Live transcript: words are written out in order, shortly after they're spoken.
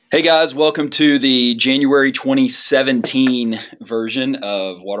Hey guys, welcome to the January 2017 version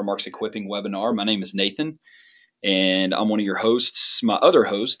of Watermarks Equipping webinar. My name is Nathan, and I'm one of your hosts. My other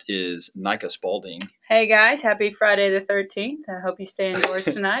host is Nika Spalding. Hey guys, happy Friday the 13th. I hope you stay indoors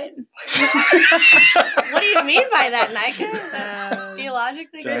tonight. What do you mean by that, Nika?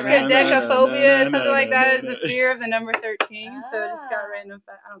 Theologically correct? Triskaidekaphobia, something like that is the fear of the number 13. So it just got random.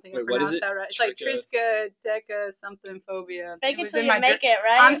 I don't think I pronounced that right. It's like Triskaideka something phobia. Fake it till you make it,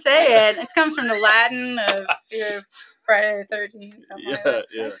 right? I'm saying it comes from the Latin of fear of Friday the 13th.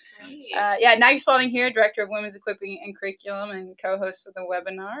 Nike Spalding here, Director of Women's Equipping and Curriculum and co-host of the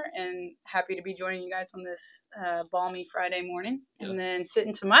webinar, and happy to be joining you guys on this balmy Friday morning. Yeah. And then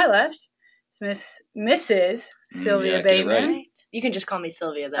sitting to my left is Mrs. Sylvia Bateman. Right. You can just call me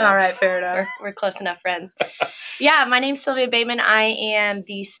Sylvia, though. All right, fair enough. We're close enough friends. Yeah, my name's Sylvia Bateman. I am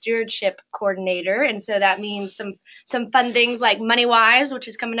the stewardship coordinator, and so that means some fun things like Money Wise, which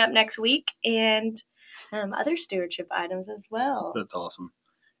is coming up next week, and other stewardship items as well. That's awesome.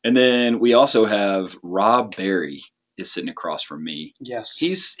 And then we also have Rob Berry is sitting across from me. Yes.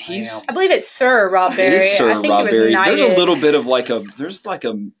 He's I believe it's Sir Rob Berry. It is Sir I think Rob Berry. Knighted. There's a little bit of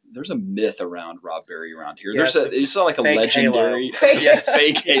there's a myth around Rob Berry around here. Yeah, It's like a legendary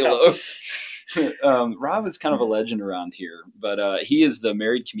fake halo. Rob is kind of a legend around here, but he is the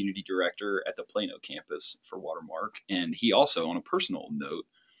married community director at the Plano campus for Watermark, and he also, on a personal note,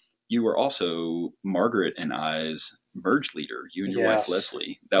 you were also Margaret and I's merge leader, you and your wife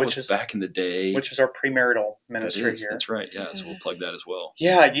Leslie. That was back in the day. Which is our premarital ministry here. That's right, yeah, so we'll plug that as well.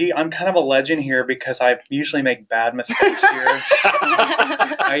 Yeah, I'm kind of a legend here because I usually make bad mistakes here.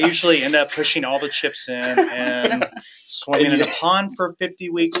 I usually end up pushing all the chips in and swimming in a pond for 50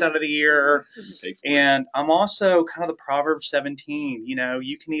 weeks out of the year. And I'm also kind of the Proverbs 17. You know,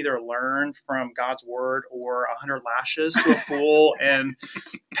 you can either learn from God's word or 100 lashes to a fool, and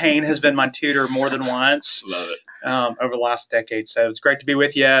Payne has been my tutor more than once. Love it. Over the last decade. So it's great to be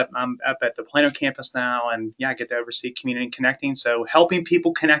with you. I'm up at the Plano campus now, and I get to oversee community connecting. So helping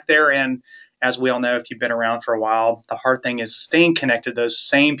people connect there. And as we all know, if you've been around for a while, the hard thing is staying connected to those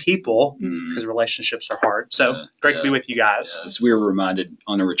same people because relationships are hard. So great to be with you guys. As we were reminded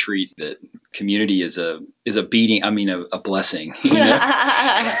on a retreat that community is a blessing. You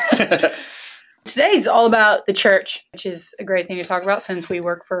know? Today's all about the church, which is a great thing to talk about since we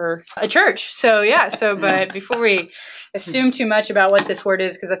work for a church. But before we assume too much about what this word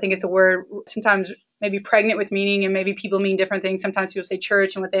is, because I think it's a word sometimes maybe pregnant with meaning, and maybe people mean different things. Sometimes people say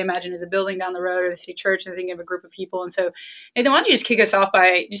church and what they imagine is a building down the road, or they say church and they think of a group of people. And so, Nathan, why don't you just kick us off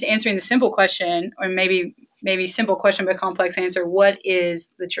by just answering the simple question, or maybe simple question but complex answer: what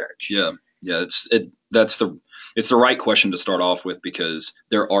is the church? Yeah, it's the right question to start off with, because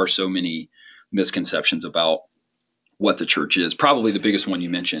there are so many misconceptions about what the church is. Probably the biggest one you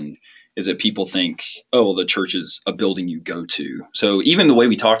mentioned is that people think, oh, well, the church is a building you go to. So even the way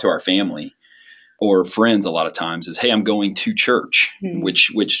we talk to our family or friends a lot of times is, hey, I'm going to church,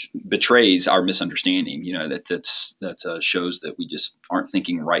 which betrays our misunderstanding. You know, that shows that we just aren't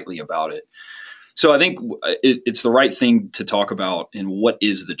thinking rightly about it. So I think it's the right thing to talk about in what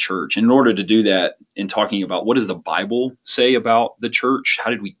is the church. And in order to do that, in talking about what does the Bible say about the church,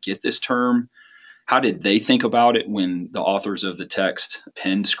 how did we get this term? How did they think about it when the authors of the text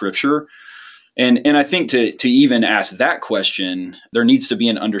penned scripture? And I think to even ask that question, there needs to be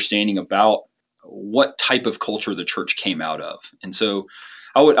an understanding about what type of culture the church came out of. And so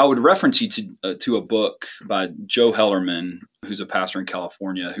I would reference you to a book by Joe Hellerman, who's a pastor in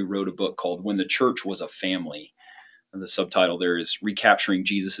California, who wrote a book called When the Church Was a Family. And the subtitle there is Recapturing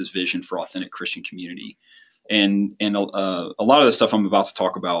Jesus' Vision for Authentic Christian Community. And a lot of the stuff I'm about to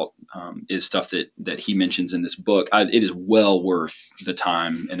talk about is stuff that he mentions in this book. It is well worth the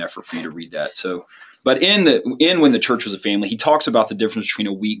time and effort for you to read that. So, but in When the Church Was a Family, he talks about the difference between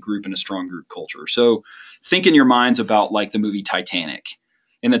a weak group and a strong group culture. So think in your minds about like the movie Titanic.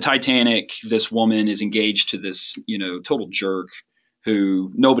 In the Titanic, this woman is engaged to this, total jerk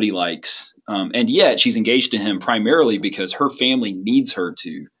who nobody likes. And yet she's engaged to him primarily because her family needs her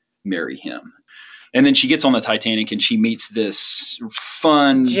to marry him. And then she gets on the Titanic and she meets this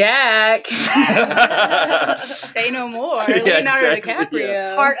fun Jack. Say no more. Leonardo DiCaprio.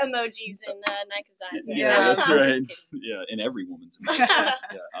 Yeah. Heart emojis in Nika's eyes. Right? Yeah, that's right. Yeah, in every woman's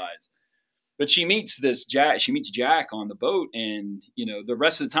eyes. But she meets Jack on the boat, and the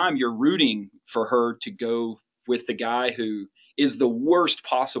rest of the time you're rooting for her to go with the guy who is the worst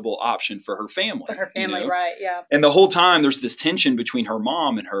possible option for her family. For her family, right, yeah. And the whole time there's this tension between her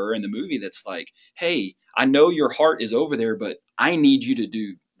mom and her in the movie that's like, hey, I know your heart is over there, but I need you to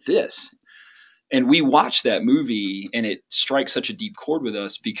do this. And we watch that movie and it strikes such a deep chord with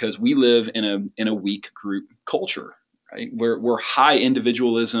us because we live in a weak group culture, right? We're high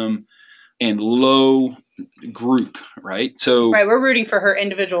individualism and low group, right? So Right, we're rooting for her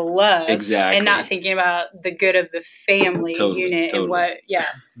individual love, exactly, and not thinking about the good of the family unit and what,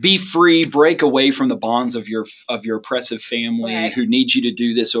 be free, break away from the bonds of your oppressive family Right. who needs you to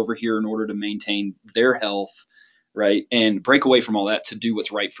do this over here in order to maintain their health, right? And break away from all that to do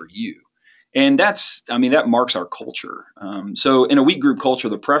what's right for you. And that marks our culture. So in a weak group culture,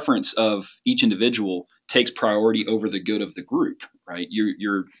 the preference of each individual takes priority over the good of the group, right?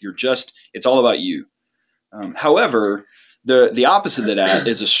 You're just, it's all about you. However, the opposite of that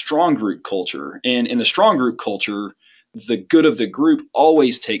is a strong group culture. And in the strong group culture, the good of the group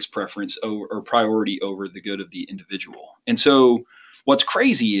always takes preference or priority over the good of the individual. And so what's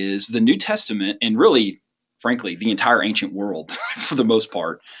crazy is the New Testament, and really, frankly, the entire ancient world for the most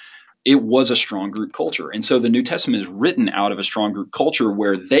part, it was a strong group culture. And so the New Testament is written out of a strong group culture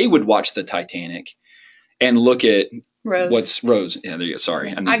where they would watch the Titanic and look at Rose. Rose. Yeah, there you go.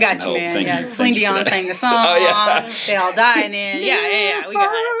 Sorry. I got some you, help. man. Thank yeah. you. Celine Dion sang the song. Oh, yeah. They all die in it. Yeah, we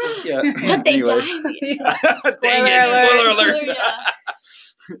got it. Yeah. They Anyway. died. Dang it. Spoiler alert. Yeah.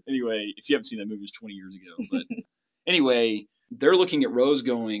 Anyway, if you haven't seen that movie, it was 20 years ago. But anyway, they're looking at Rose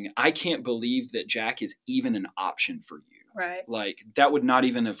going, I can't believe that Jack is even an option for you. Right. Like that would not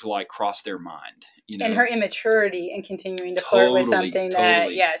even have like crossed their mind, you know. And her immaturity in continuing to flirt with something that,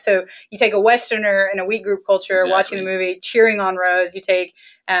 totally. So you take a Westerner in a weak group culture watching the movie, cheering on Rose. You take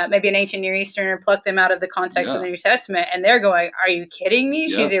maybe an ancient Near Easterner, pluck them out of the context of the New Testament, and they're going, are you kidding me?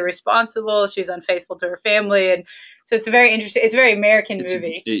 Yeah. She's irresponsible. She's unfaithful to her family. And so it's a very interesting, it's a very American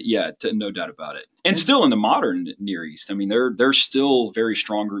movie. No doubt about it. And still in the modern Near East, I mean, they're still very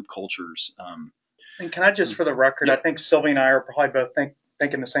strong group cultures. And can I just, for the record, I think Sylvie and I are probably both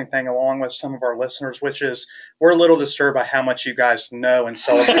thinking the same thing along with some of our listeners, which is we're a little disturbed by how much you guys know and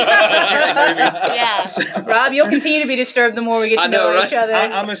celebrate. Yeah. Rob, you'll continue to be disturbed the more we get to know each other.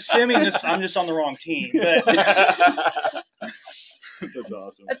 I'm assuming I'm just on the wrong team. But. That's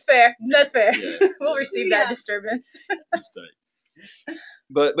awesome. That's fair. Yeah. We'll receive that disturbance. That's tight.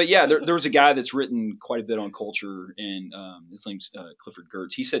 But yeah, there was a guy that's written quite a bit on culture, and his name's Clifford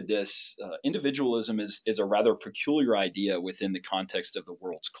Geertz. He said this: individualism is a rather peculiar idea within the context of the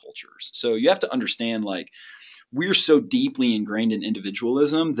world's cultures. So you have to understand, like, we're so deeply ingrained in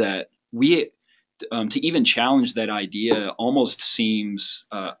individualism that we to even challenge that idea almost seems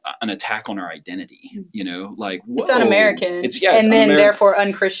an attack on our identity. You know, like, whoa, it's un-American. It's and then therefore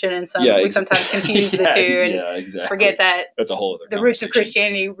unchristian, and we sometimes confuse the two and exactly. forget that that's a whole other the roots of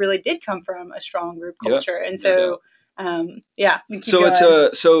Christianity really did come from a strong group culture. And so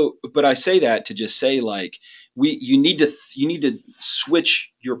but I say that to just say, like, you need to switch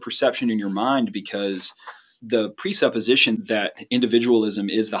your perception in your mind, because the presupposition that individualism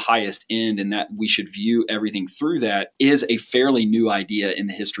is the highest end and that we should view everything through that is a fairly new idea in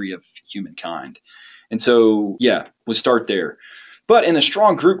the history of humankind. And so, we'll start there. But in a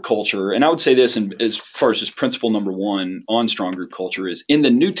strong group culture, and I would say this as far as just principle number one on strong group culture is, in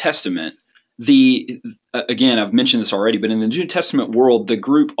the New Testament, again, I've mentioned this already, but in the New Testament world, the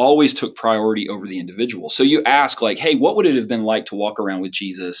group always took priority over the individual. So you ask, like, hey, what would it have been like to walk around with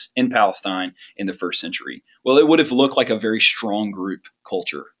Jesus in Palestine in the first century? Well, it would have looked like a very strong group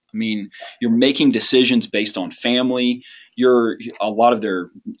culture. I mean, you're making decisions based on family. A lot of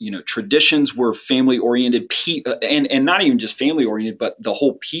their traditions were family oriented, and not even just family oriented, but the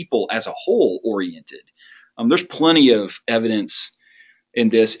whole people as a whole oriented. There's plenty of evidence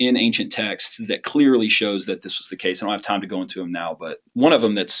in ancient texts that clearly shows that this was the case. I don't have time to go into them now, but one of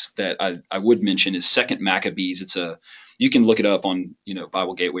them that I would mention is Second Maccabees. You can look it up on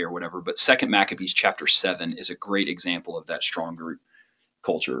Bible Gateway or whatever, but Second Maccabees chapter 7 is a great example of that strong group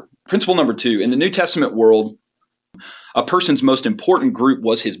culture. Principle number 2, in the New Testament world, a person's most important group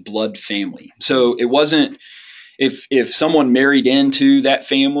was his blood family. So it wasn't if someone married into that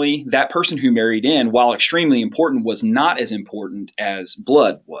family, that person who married in, while extremely important, was not as important as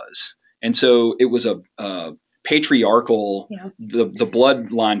blood was. And so it was a patriarchal, the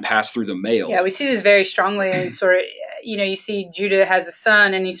bloodline passed through the male. Yeah, we see this very strongly in sort of, you see Judah has a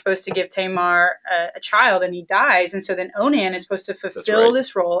son and he's supposed to give Tamar a child and he dies. And so then Onan is supposed to fulfill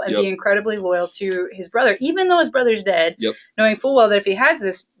this role and be incredibly loyal to his brother, even though his brother's dead, knowing full well that if he has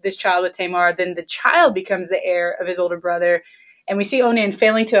this child with Tamar, then the child becomes the heir of his older brother. And we see Onan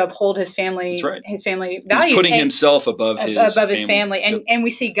failing to uphold his family, his family values. He's putting himself above his family. And we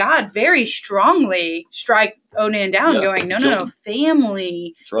see God very strongly strike Onan down, going, no,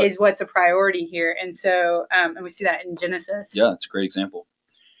 family is what's a priority here. And so, and we see that in Genesis. Yeah, it's a great example.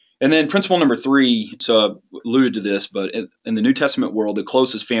 And then principle number 3, so I alluded to this, but in the New Testament world, the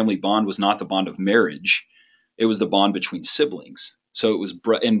closest family bond was not the bond of marriage. It was the bond between siblings. So it was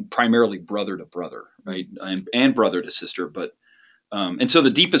and primarily brother to brother, right? And brother to sister. But and so the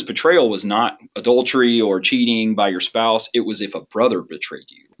deepest betrayal was not adultery or cheating by your spouse. It was if a brother betrayed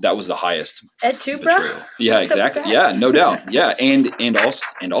you. That was the highest Ed too, betrayal. bro? Yeah, That's so exactly. bad. Yeah, no doubt. Yeah, and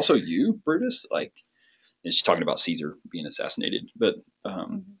also you, Brutus. Like, and she's talking about Caesar being assassinated. But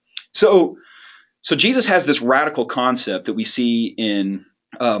so Jesus has this radical concept that we see in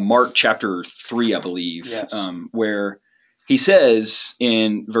Mark chapter 3, I believe, Yes. where he says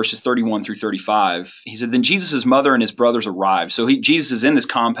in verses 31 through 35, he said, then Jesus' mother and his brothers arrived. So Jesus is in this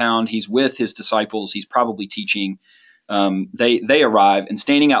compound. He's with his disciples. He's probably teaching. They arrive, and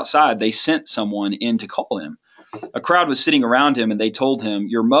standing outside, they sent someone in to call him. A crowd was sitting around him, and they told him,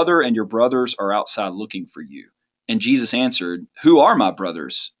 your mother and your brothers are outside looking for you. And Jesus answered, who are my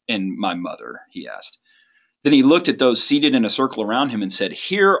brothers and my mother? He asked. Then he looked at those seated in a circle around him and said,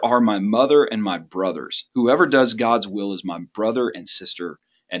 here are my mother and my brothers. Whoever does God's will is my brother and sister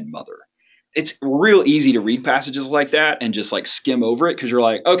and mother. It's real easy to read passages like that and just like skim over it because you're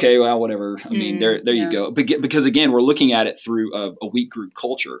like, okay, well, whatever. I mean, there you go. Because again, we're looking at it through a weak group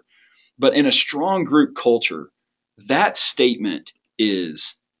culture. But in a strong group culture, that statement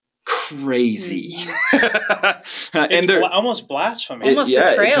is crazy. And they're almost blasphemy. Almost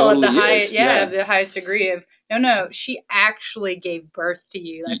betrayal totally at the highest, is. the highest degree of no, she actually gave birth to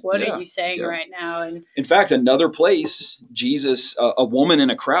you. Like, what are you saying right now? And in fact, another place, Jesus, a woman in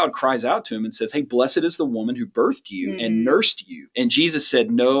a crowd cries out to him and says, hey, blessed is the woman who birthed you and nursed you. And Jesus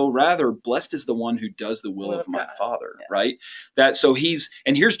said, no, rather, blessed is the one who does the will of my Father, right?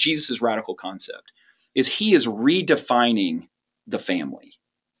 And here's Jesus's radical concept, is he is redefining the family.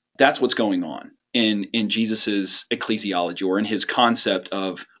 That's what's going on in Jesus's ecclesiology, or in his concept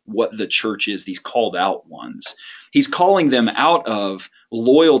of what the church is, these called out ones. He's calling them out of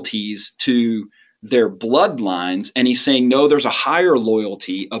loyalties to their bloodlines, and he's saying, no, there's a higher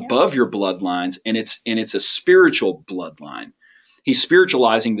loyalty above your bloodlines, and it's a spiritual bloodline. He's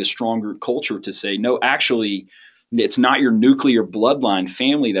spiritualizing this strong group culture to say, no, actually, it's not your nuclear bloodline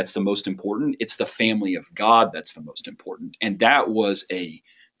family that's the most important. It's the family of God that's the most important. And that was a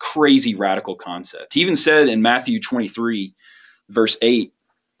crazy radical concept. He even said in Matthew 23, verse 8,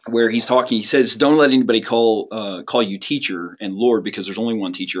 where he's talking, he says, don't let anybody call you teacher and Lord, because there's only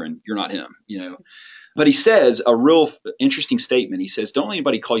one teacher and you're not him, But he says a real interesting statement. He says, don't let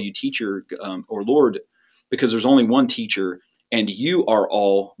anybody call you teacher or Lord, because there's only one teacher and you are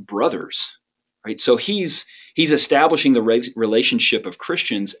all brothers, right? So he's establishing the relationship of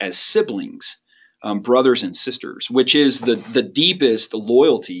Christians as siblings, brothers and sisters, which is the deepest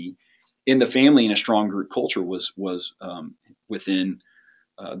loyalty in the family in a strong group culture was within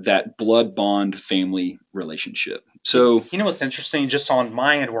that blood bond family relationship. So what's interesting, just on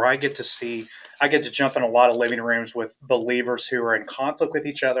my end, where I get to jump in a lot of living rooms with believers who are in conflict with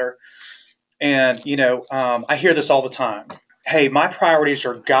each other, and I hear this all the time. Hey, my priorities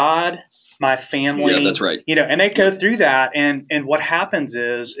are God, my family. Yeah, that's right. And they go through that, and what happens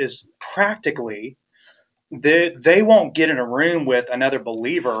is practically they won't get in a room with another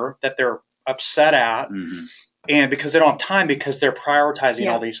believer that they're upset at. Mm-hmm. And because they don't have time, because they're prioritizing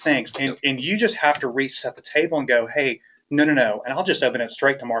all these things. And you just have to reset the table and go, hey, no. And I'll just open it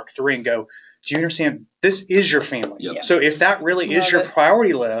straight to Mark 3 and go, do you understand? This is your family. Yep. So if that really is your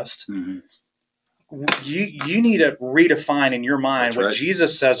priority list, you need to redefine in your mind what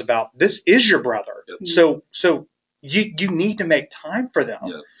Jesus says about this is your brother. Yep. So you need to make time for them.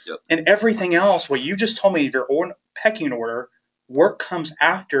 Yep. And everything else, what you just told me, your own pecking order, work comes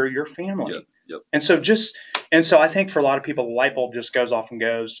after your family. Yep. And so I think for a lot of people, the light bulb just goes off and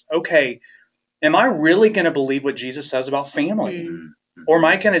goes, okay, am I really going to believe what Jesus says about family? Or am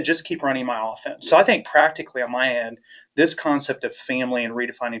I going to just keep running my offense? So I think practically on my end, this concept of family and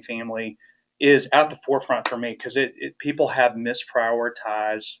redefining family is at the forefront for me, because people have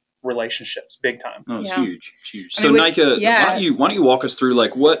misprioritized relationships big time. Oh, it's huge. So Nika, why don't you walk us through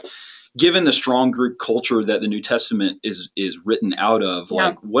like what, given the strong group culture that the New Testament is written out of,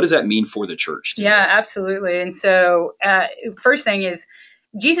 like what does that mean for the church today? Yeah, absolutely. And so first thing is,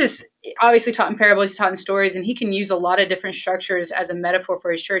 Jesus obviously taught in parables, he taught in stories, and he can use a lot of different structures as a metaphor for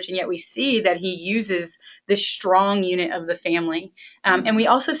his church. And yet we see that he uses this strong unit of the family. And we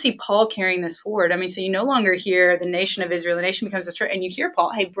also see Paul carrying this forward. I mean, so you no longer hear the nation of Israel, the nation becomes the church, and you hear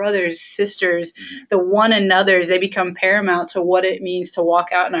Paul, hey, brothers, sisters, the one another's, they become paramount to what it means to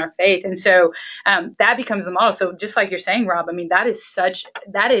walk out in our faith. And so that becomes the model. So just like you're saying, Rob, I mean, that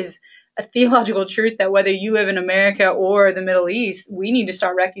is a theological truth that whether you live in America or the Middle East, we need to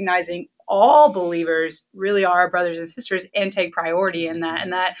start recognizing all believers really are our brothers and sisters and take priority in that.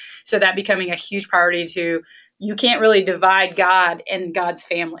 And that becoming a huge priority to, you can't really divide God and God's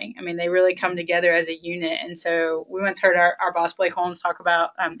family. I mean, they really come together as a unit. And so we once heard our boss, Blake Holmes, talk about,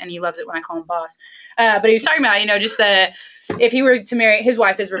 and he loves it when I call him boss, but he was talking about, just if he were to marry, his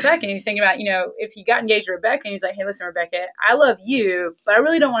wife is Rebecca, and he was thinking about, if he got engaged to Rebecca, and he's like, hey, listen, Rebecca, I love you, but I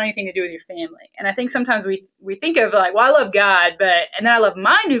really don't want anything to do with your family. And I think sometimes we think of like, well, I love God, and then I love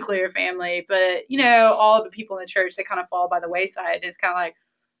my nuclear family, but, all the people in the church, they kind of fall by the wayside. And it's kind of like,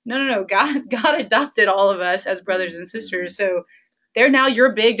 no, God adopted all of us as brothers and sisters. So they're now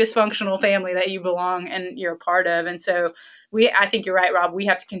your big dysfunctional family that you belong and you're a part of. And so I think you're right, Rob. We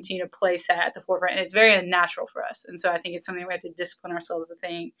have to continue to place that at the forefront, and it's very unnatural for us. And so I think it's something we have to discipline ourselves to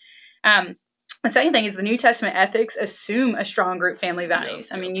think. The second thing is the New Testament ethics assume a strong group family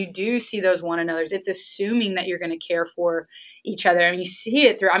values. I mean, you do see those one another's. It's assuming that you're going to care for each other. And you see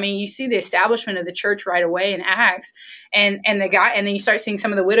it through, you see the establishment of the church right away in Acts, and then you start seeing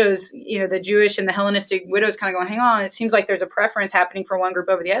some of the widows, the Jewish and the Hellenistic widows kind of going, hang on, it seems like there's a preference happening for one group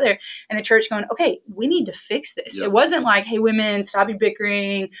over the other. And the church going, okay, we need to fix this. Yep. It wasn't like, hey, women, stop your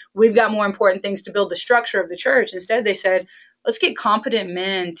bickering. We've got more important things to build the structure of the church. Instead, they said, let's get competent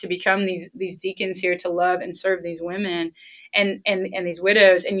men to become these deacons here to love and serve these women and these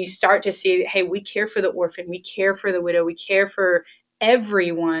widows. And you start to see, hey, we care for the orphan, we care for the widow, we care for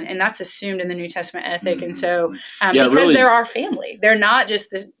everyone, and that's assumed in the New Testament ethic. Mm-hmm. And so because really, they're our family, they're not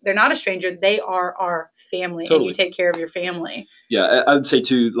a stranger, they are our family. Totally. And you take care of your family. Yeah, I would say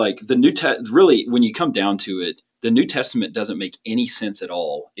too, like really, when you come down to it, the New Testament doesn't make any sense at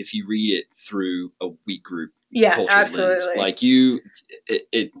all if you read it through a weak group. Yeah, absolutely. Lens. Like you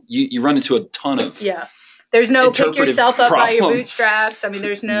run into a ton of There's no pick yourself up by your bootstraps. I mean,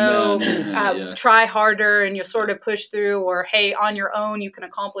 there's no try harder and you'll sort of push through, or hey, on your own you can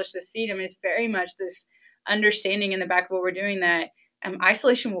accomplish this feat. I mean, it's very much this understanding in the back of what we're doing that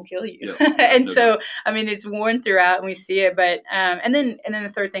isolation will kill you. And so, I mean, it's worn throughout and we see it. But and then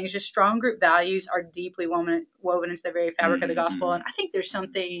the third thing is just strong group values are deeply woven into the very fabric of the gospel. And I think there's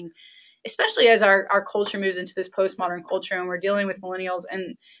something, especially as our culture moves into this postmodern culture and we're dealing with millennials,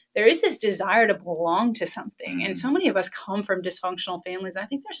 and there is this desire to belong to something. Mm-hmm. And so many of us come from dysfunctional families. I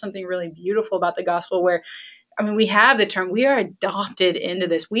think there's something really beautiful about the gospel where, we have the term, we are adopted into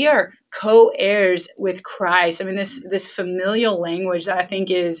this. We are co-heirs with Christ. I mean, this familial language that I think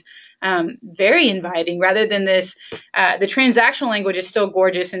is very inviting, rather than this, the transactional language is still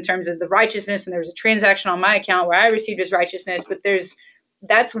gorgeous in terms of the righteousness, and there's a transaction on my account where I received his righteousness, but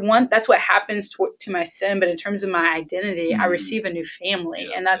that's what happens to my sin. But in terms of my identity, I receive a new family,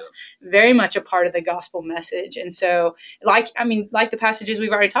 and that's very much a part of the gospel message. And so, like the passages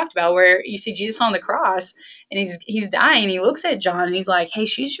we've already talked about, where you see Jesus on the cross and he's dying, he looks at John and he's like, hey,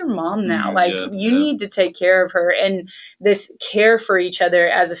 she's your mom now. You need to take care of her. And this care for each other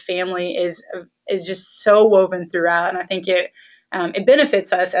as a family is just so woven throughout. And I think it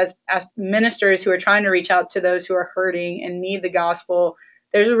benefits us as ministers who are trying to reach out to those who are hurting and need the gospel.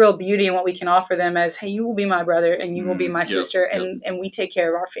 There's a real beauty in what we can offer them as, hey, you will be my brother and you will be my sister, and we take care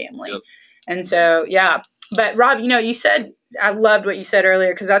of our family. Yep. And so, yeah. But Rob, you said, I loved what you said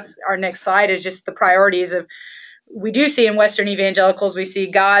earlier, because that's our next slide, is just the priorities of, we do see in Western evangelicals, we see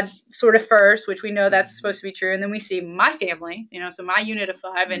God sort of first, which we know that's supposed to be true. And then we see my family, so my unit of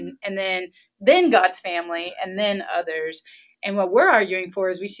 5, and then God's family, and then others. And what we're arguing for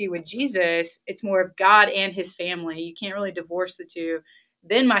is, we see with Jesus, it's more of God and his family. You can't really divorce the two.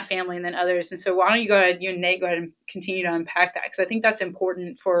 Then my family, and then others. And so why don't you and Nate go ahead and continue to unpack that? Because I think that's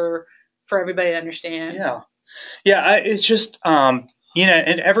important for everybody to understand. Yeah. It's just, and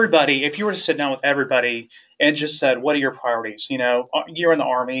everybody, if you were to sit down with everybody and just said, what are your priorities? You're in the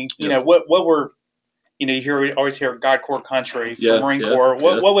Army, what were, you always hear God Corps country for Marine Corps.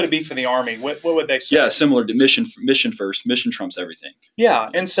 What would it be for the Army? What would they say? Yeah, similar to mission first. Mission trumps everything. Yeah.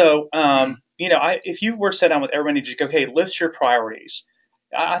 And so, if you were to sit down with everybody, just go, okay, list your priorities.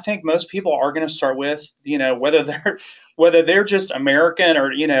 I think most people are going to start with, whether they're just American or,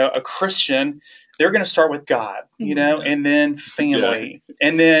 a Christian, they're going to start with God, and then family,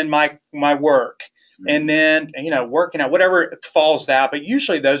 and then my work, and then, working out, whatever falls that. But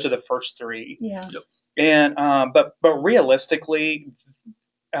usually those are the first 3. Yeah. Yep. And, but realistically,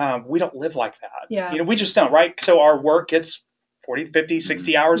 we don't live like that. Yeah. We just don't, right? So our work gets 40, 50,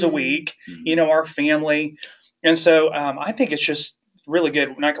 60 hours a week, our family. And so, I think it's just really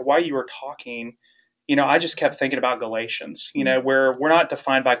good. Like while you were talking, I just kept thinking about Galatians, where we're not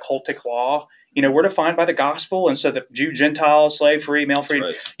defined by cultic law. We're defined by the gospel. And so the Jew, Gentile, slave free, male free,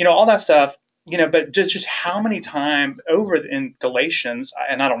 right. all that stuff, but just how many times over in Galatians,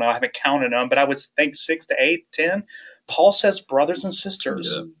 and I don't know, I haven't counted them, but I would think 6 to 8, 10, Paul says brothers and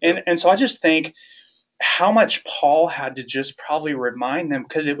sisters. Yeah. And so I just think how much Paul had to just probably remind them,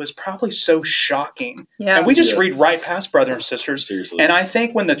 because it was probably so shocking. Yeah. And we just read right past brother and sisters. Seriously. And I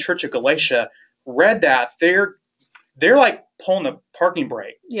think when the church of Galatia read that, they're like pulling the parking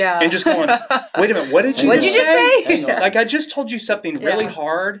brake. Yeah. And just going, wait a minute, what did you What'd just you just say? Hang on. Like, I just told you something really Yeah.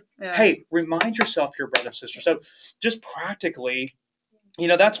 hard. Yeah. Hey, remind yourself you're brother and sister. So just practically,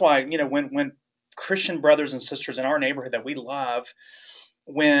 that's why, when Christian brothers and sisters in our neighborhood that we love,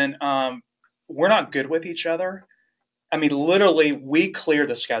 when we're not good with each other, I mean, literally, we clear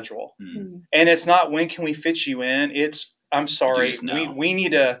the schedule. And it's not, when can we fit you in? It's, I'm sorry, we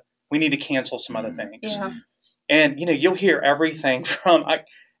need to cancel some other things. Yeah. And you'll hear everything from,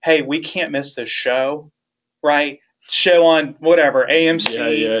 hey, we can't miss this show, right? Show on whatever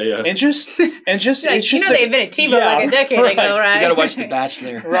AMC. Yeah. And just Like, it's just they invented TiVo like a decade ago, right? You got to watch The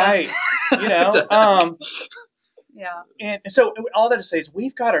Bachelor. Right. Yeah. And so all that to say is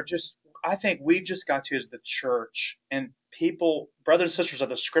I think we've just got to, as the church and people, brothers and sisters of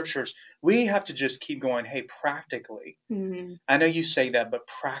the scriptures, we have to just keep going, hey, practically. I know you say that, but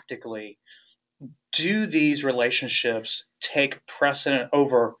practically, do these relationships take precedent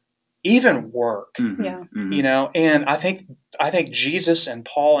over even work? Yeah. And I think Jesus and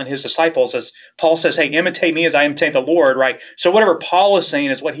Paul and his disciples, as Paul says, hey, imitate me as I imitate the Lord, right? So whatever Paul is saying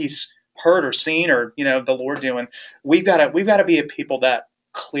is what he's heard or seen, or the Lord doing. We've got to be a people that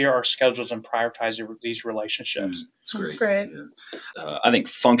clear our schedules and prioritize these relationships. That's great. Yeah. I think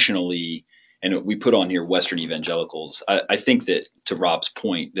functionally, and we put on here Western evangelicals, I think that, to Rob's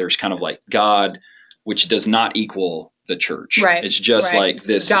point, there's kind of like God, which does not equal the church. Right. It's just like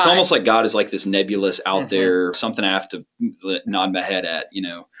this. God. It's almost like God is like this nebulous out there, something I have to nod my head at,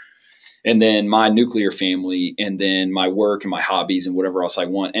 and then my nuclear family, and then my work and my hobbies and whatever else I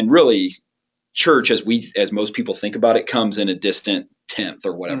want. And really, church, as most people think about it, comes in a distant 10th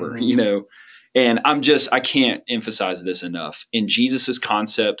or whatever, And I can't emphasize this enough. In Jesus's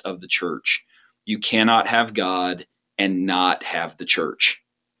concept of the church, you cannot have God and not have the church.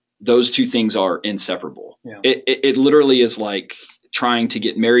 Those two things are inseparable. Yeah. It literally is like trying to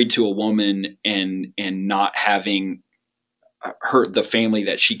get married to a woman and not having the family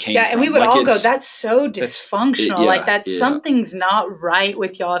that she came from. Yeah, and we would all go, that's so dysfunctional. Something's not right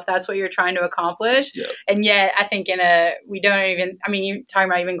with y'all if that's what you're trying to accomplish. Yeah. And yet, I think you're talking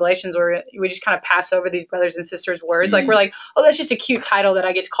about even Galatians, where we just kind of pass over these brothers and sisters words. Like, we're like, oh, that's just a cute title that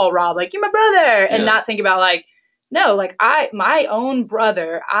I get to call Rob. Like, you're my brother. And not think about like, no, like my own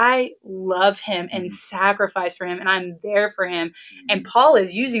brother, I love him and sacrifice for him, and I'm there for him. And Paul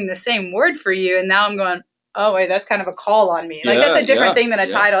is using the same word for you. And now I'm going, oh wait, that's kind of a call on me. Like, that's a different thing than a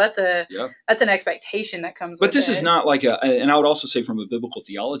title. That's an expectation that comes with it. But this is not like and I would also say from a biblical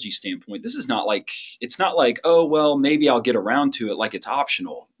theology standpoint, this is not like, it's not like, oh, well, maybe I'll get around to it, like it's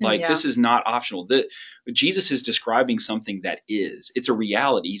optional. Like, this is not optional. Jesus is describing something that is. It's a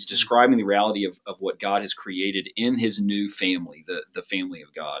reality. He's describing the reality of what God has created in his new family, the family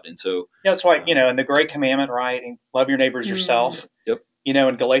of God. And so that's why, in the great commandment, right? And love your neighbors yourself. Yep.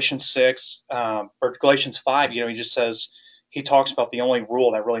 In Galatians 6 or Galatians 5, he just says, he talks about the only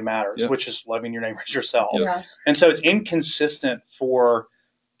rule that really matters, which is loving your neighbors yourself. Yeah. And so it's inconsistent for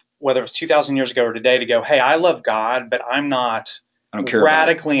whether it's 2,000 years ago or today to go, hey, I love God, but I'm not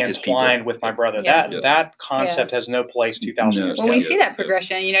radically entwined with my brother. Yeah. That concept has no place 2,000 years ago. Well, we see that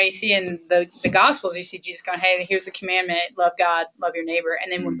progression. You see in the Gospels, you see Jesus going, hey, here's the commandment, love God, love your neighbor. And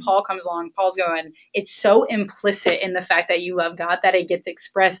then when Paul comes along, Paul's going, it's so implicit in the fact that you love God that it gets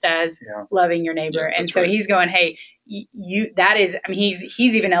expressed as loving your neighbor. And so he's going, hey, he's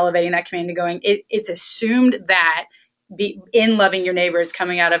even elevating that command to going, it's assumed that in loving your neighbor, it's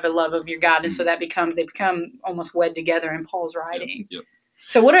coming out of a love of your God. And so they become almost wed together in Paul's writing. Yep.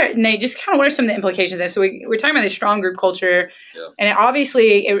 So what are some of the implications of this? So we're talking about this strong group culture, and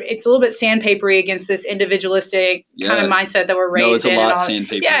obviously it's a little bit sandpapery against this individualistic kind of mindset that we're raised in. No, it's a lot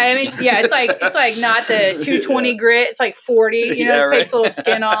sandpapery. Yeah, I mean, it's like not the 220 grit. It's like 40. It takes a little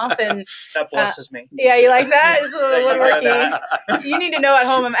skin off, and that blesses me. Yeah, you like that? It's a little woodworking. You need to know at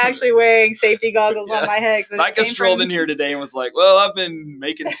home I'm actually wearing safety goggles on my head. Micah strolled in here today and was like, well, I've been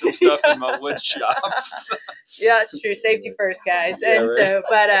making some stuff in my wood shop. Yeah, it's true. Safety first, guys.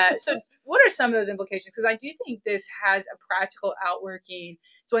 So what are some of those implications? Because I do think this has a practical outworking.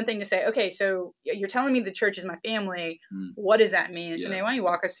 It's one thing to say, okay, so you're telling me the church is my family. What does that mean? So, Nate, why don't you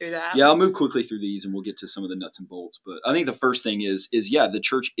walk us through that? Yeah, I'll move quickly through these and we'll get to some of the nuts and bolts. But I think the first thing is the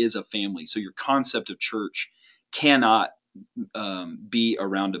church is a family. So your concept of church cannot be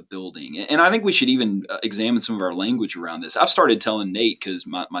around a building. And I think we should even examine some of our language around this. I've started telling Nate, because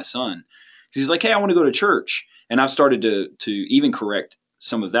my son, because he's like, hey, I want to go to church. And I've started to even correct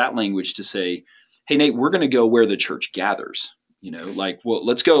some of that language to say, hey, Nate, we're going to go where the church gathers. Well,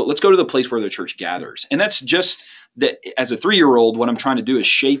 let's go to the place where the church gathers. And that's just that as a 3-year-old, what I'm trying to do is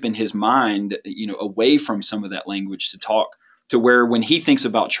shape in his mind, away from some of that language to talk to where when he thinks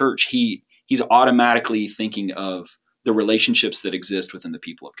about church, he's automatically thinking of the relationships that exist within the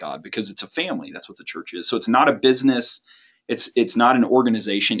people of God, because it's a family. That's what the church is. So it's not a business. It's not an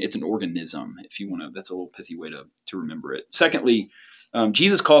organization. It's an organism. If you want to, that's a little pithy way to remember it. Secondly,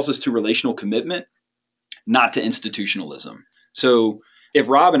 Jesus calls us to relational commitment, not to institutionalism. So if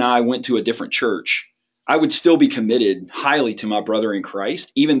Rob and I went to a different church, I would still be committed highly to my brother in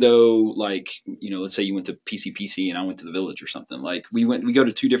Christ, even though, let's say you went to PCPC and I went to the Village or something. We go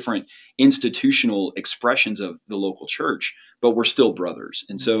to two different institutional expressions of the local church, but we're still brothers.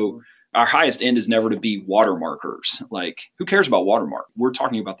 And so our highest end is never to be watermarkers. Who cares about watermark? We're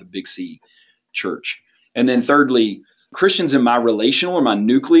talking about the Big C church. And then thirdly, Christians in my relational or my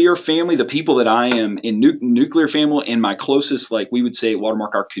nuclear family, the people that I am in nuclear family and my closest, we would say at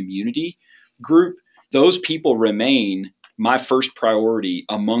Watermark, our community group, those people remain my first priority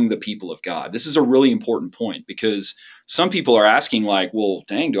among the people of God. This is a really important point, because some people are asking well,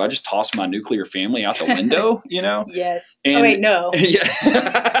 dang, do I just toss my nuclear family out the window? Yes. And, wait, no.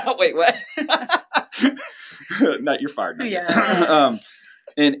 Yeah. Wait, what? Not, you're fired. Not yeah.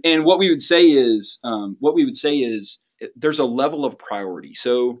 And what we would say is there's a level of priority.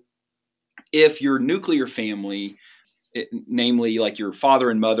 So if your nuclear family, namely your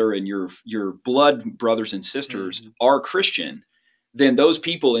father and mother and your blood brothers and sisters are Christian, then those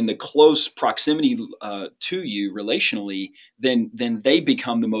people in the close proximity to you relationally, then they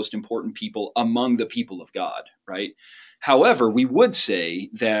become the most important people among the people of God, right? However, we would say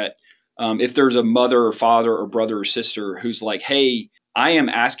that if there's a mother or father or brother or sister who's like, hey, I am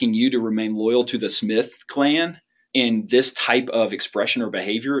asking you to remain loyal to the Smith clan in this type of expression or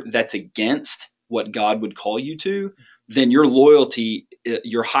behavior that's against what God would call you to, then your loyalty,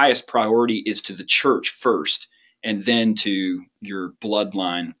 your highest priority is to the church first, and then to your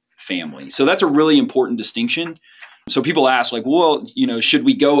bloodline family. So that's a really important distinction. So people ask well, should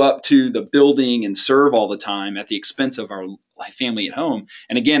we go up to the building and serve all the time at the expense of our family at home?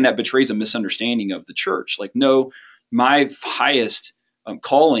 And again, that betrays a misunderstanding of the church. No, my highest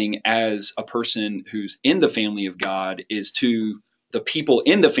calling as a person who's in the family of God is to the people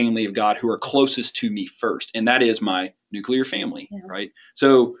in the family of God who are closest to me first. And that is my nuclear family, right?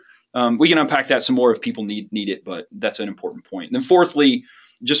 So we can unpack that some more if people need it, but that's an important point. And then fourthly,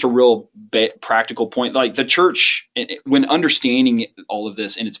 just a real practical point, the church, when understanding all of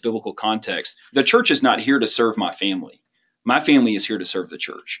this in its biblical context, the church is not here to serve my family. My family is here to serve the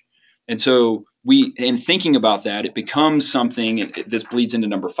church. And so in thinking about that, it becomes something, and this bleeds into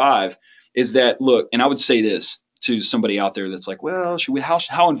number 5, is that, look, and I would say this to somebody out there that's well,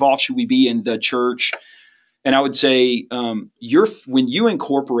 how involved should we be in the church? And I would say when you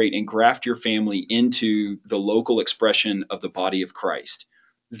incorporate and graft your family into the local expression of the body of Christ,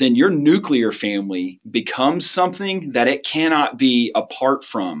 then your nuclear family becomes something that it cannot be apart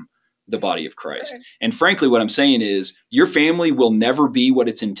from the body of Christ. Sure. And frankly, what I'm saying is your family will never be what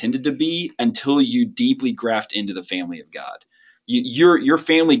it's intended to be until you deeply graft into the family of God. Your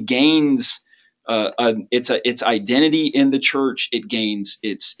family gains its identity in the church. It gains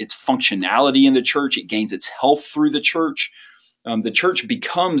its functionality in the church. It gains its health through the church. The church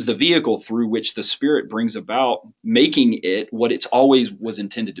becomes the vehicle through which the Spirit brings about, making it what it's always was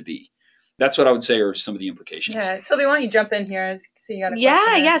intended to be. That's what I would say are some of the implications. Yeah, Sylvie, why don't you jump in here? So you got a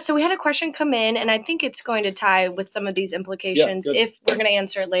question. Yeah. So we had a question come in, and I think it's going to tie with some of these implications if we're going to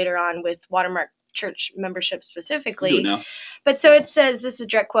answer it later on with Watermark Church membership specifically. Do it now. But so it says, this is a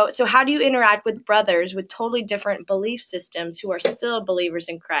direct quote, so how do you interact with brothers with totally different belief systems who are still believers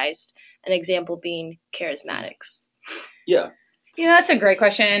in Christ? An example being charismatics. Yeah. That's a great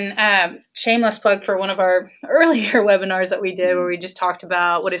question. Shameless plug for one of our earlier webinars that we did where we just talked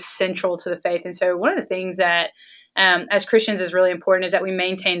about what is central to the faith. And so one of the things that as Christians is really important is that we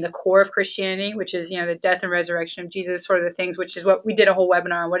maintain the core of Christianity, which is, the death and resurrection of Jesus, sort of the things, which is what we did a whole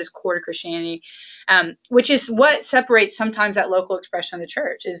webinar on, what is core to Christianity, which is what separates sometimes that local expression of the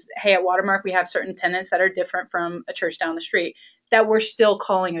church is, hey, at Watermark, we have certain tenets that are different from a church down the street. that we're still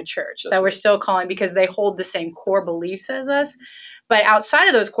calling a church, That's that we're right. still calling because they hold the same core beliefs as us. But outside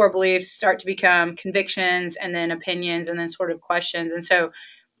of those core beliefs start to become convictions and then opinions and then sort of questions. And so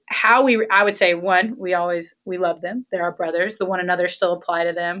I would say, one, we love them. They're our brothers. The one another still apply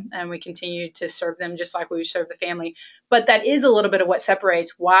to them, and we continue to serve them just like we serve the family. But that is a little bit of what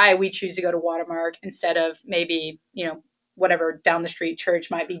separates why we choose to go to Watermark instead of maybe, whatever down the street church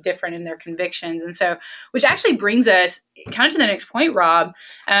might be different in their convictions. And so, which actually brings us kind of to the next point, Rob,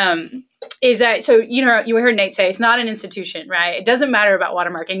 is that, so, you heard Nate say it's not an institution, right? It doesn't matter about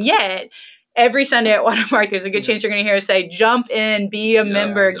Watermark. And yet, every Sunday at Watermark, there's a good chance you're going to hear us say, jump in, be a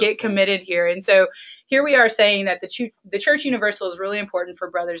member, get committed here. And so here we are saying that the church universal is really important for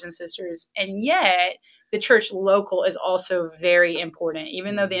brothers and sisters. And yet the church local is also very important,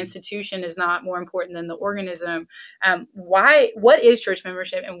 even though the institution is not more important than the organism. What is church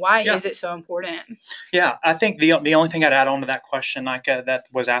membership and why is it so important? Yeah, I think the only thing I'd add on to that question, like that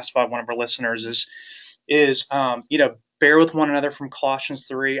was asked by one of our listeners, is bear with one another from Colossians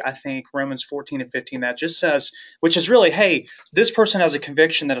 3. I think Romans 14 and 15 that just says, which is really, hey, this person has a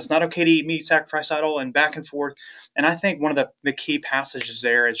conviction that it's not okay to eat meat, sacrifice idol, and back and forth. And I think one of the key passages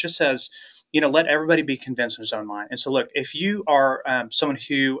there, it just says, let everybody be convinced in his own mind. And so, look, if you are someone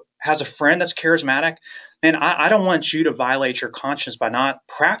who has a friend that's charismatic, then I don't want you to violate your conscience by not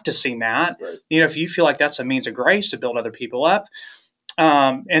practicing that. Right. If you feel like that's a means of grace to build other people up.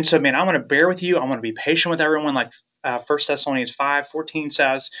 And so, man, I want to bear with you. I want to be patient with everyone, like 1 Thessalonians 5:14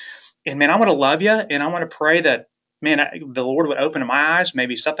 says. And, man, I want to love you, and I want to pray that, man, the Lord would open my eyes,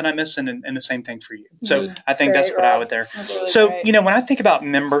 maybe something I'm missing, and the same thing for you. So I think that's what I would there. Really so, great. when I think about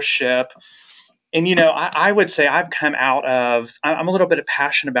membership, and, I would say I've come out of – I'm a little bit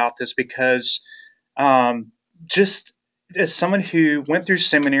passionate about this because just – as someone who went through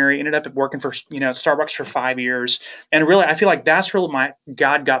seminary, ended up working for Starbucks for 5 years, and really I feel like that's really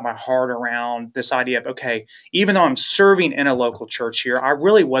God got my heart around this idea of, okay, even though I'm serving in a local church here, I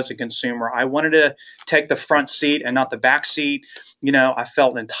really was a consumer. I wanted to take the front seat and not the back seat. I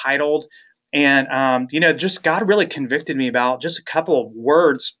felt entitled, and just God really convicted me about just a couple of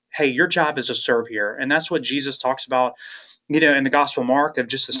words. Hey, your job is to serve here, and that's what Jesus talks about in the Gospel of Mark, of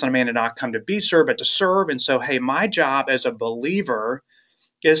just the Son of Man did not come to be served, but to serve. And so, hey, my job as a believer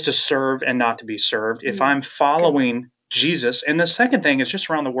is to serve and not to be served if I'm following Jesus. And the second thing is just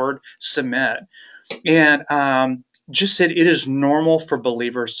around the word submit. And just said it is normal for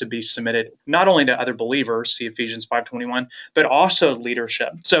believers to be submitted, not only to other believers, see Ephesians 5:21, but also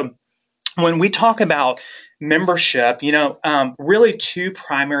leadership. So when we talk about membership, really two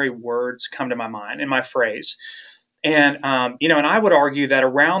primary words come to my mind in my phrase. And and I would argue that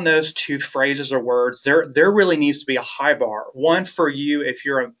around those two phrases or words, there really needs to be a high bar. One for you if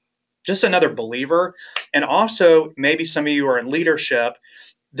you're just another believer, and also maybe some of you are in leadership.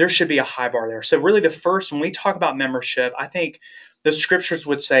 There should be a high bar there. So really, the first, when we talk about membership, I think the scriptures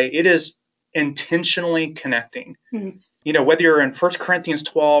would say it is intentionally connecting. Mm-hmm. Whether you're in 1 Corinthians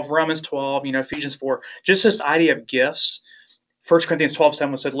 12, Romans 12, Ephesians 4, just this idea of gifts. 1 Corinthians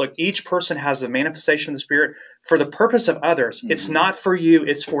 12:7 said, look, each person has the manifestation of the Spirit for the purpose of others. Mm-hmm. It's not for you,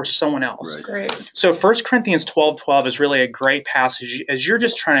 it's for someone else. Right. Great. So 1 Corinthians 12:12 is really a great passage as you're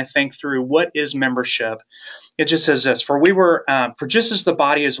just trying to think through what is membership. It just says this, for just as the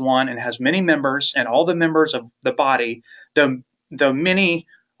body is one and has many members, and all the members of the body, though many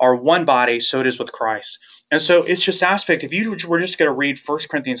are one body, so it is with Christ. And so it's just aspect, if you were just going to read 1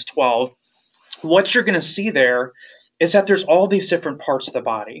 Corinthians 12, what you're going to see there is that there's all these different parts of the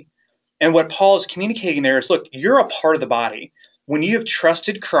body. And what Paul is communicating there is, look, you're a part of the body. When you have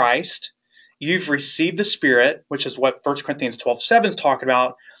trusted Christ, you've received the Spirit, which is what 1 Corinthians 12:7 is talking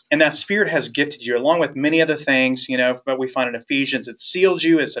about, and that Spirit has gifted you, along with many other things, but we find in Ephesians, it sealed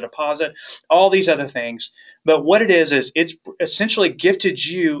you, it's a deposit, all these other things. But what it is it's essentially gifted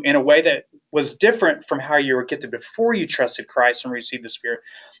you in a way that was different from how you were gifted before you trusted Christ and received the Spirit.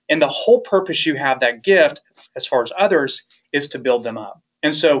 And the whole purpose you have that gift, as far as others, is to build them up.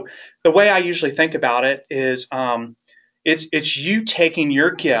 And so the way I usually think about it is it's you taking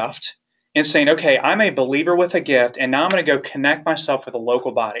your gift and saying, okay, I'm a believer with a gift, and now I'm going to go connect myself with a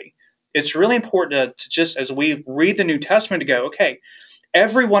local body. It's really important to just, as we read the New Testament, to go, okay,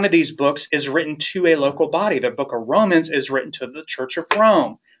 every one of these books is written to a local body. The book of Romans is written to the Church of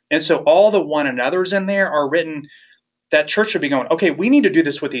Rome. And so all the one another's in there are written. That church should be going, okay, we need to do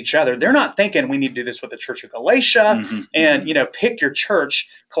this with each other. They're not thinking we need to do this with the Church of Galatia and, pick your church,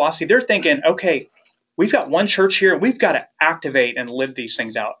 Colossae. They're thinking, okay, we've got one church here. We've got to activate and live these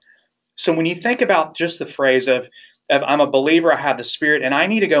things out. So when you think about just the phrase of I'm a believer, I have the Spirit, and I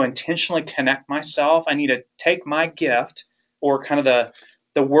need to go intentionally connect myself. I need to take my gift, or kind of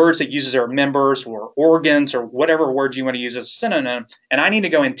the words it uses are members or organs or whatever word you want to use as a synonym, and I need to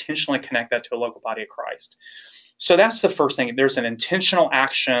go intentionally connect that to a local body of Christ. So that's the first thing. There's an intentional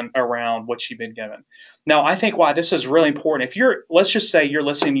action around what you've been given. Now, I think why this is really important, if let's just say you're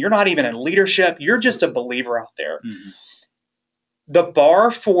listening, you're not even in leadership, you're just a believer out there. Mm-hmm. The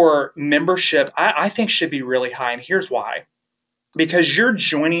bar for membership, I think, should be really high. And here's why. Because you're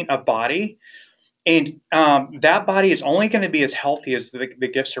joining a body, and that body is only going to be as healthy as the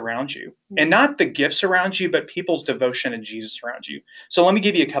gifts around you. Mm-hmm. And not the gifts around you, but people's devotion to Jesus around you. So let me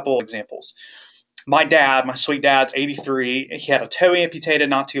give you a couple of examples. My sweet dad's 83. He had a toe amputated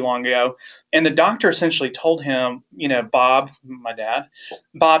not too long ago. And the doctor essentially told him, Bob, my dad,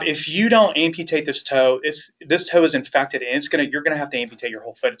 Bob, if you don't amputate this toe, this toe is infected and you're going to have to amputate your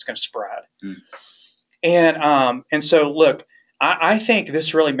whole foot. It's going to spread. Mm. And so look, I think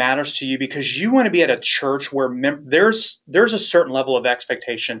this really matters to you because you want to be at a church where there's a certain level of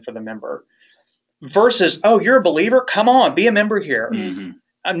expectation for the member versus, oh, you're a believer? Come on, be a member here. Mm-hmm.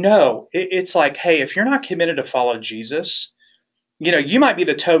 No, it's like, hey, if you're not committed to follow Jesus, you might be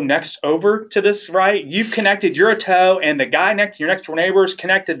the toe next over to this, right? You've connected, you're a toe, and the guy your next door neighbor is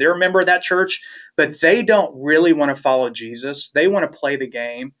connected, they're a member of that church, but they don't really want to follow Jesus. They want to play the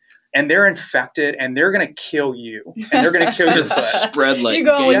game, and they're infected, and they're going to kill you, and they're going to kill your foot. Spread like you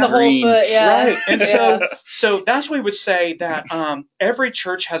go with the whole foot, yeah. Right, and so that's why we would say that every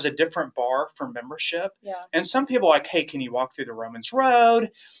church has a different bar for membership. Yeah. And some people are like, hey, can you walk through the Romans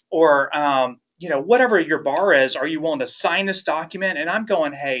Road, or whatever your bar is, are you willing to sign this document? And I'm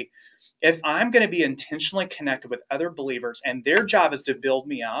going, hey, if I'm going to be intentionally connected with other believers and their job is to build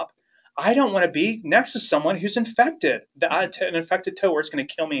me up, I don't want to be next to someone who's infected, an infected toe where it's going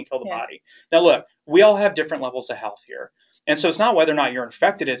to kill me and kill the body. Now, look, we all have different levels of health here. And so it's not whether or not you're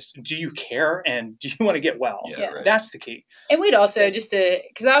infected, it's do you care and do you want to get well? Yeah. Right. That's the key. And we'd also,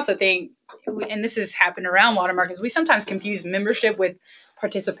 because I also think, and this has happened around Watermark, is we sometimes confuse membership with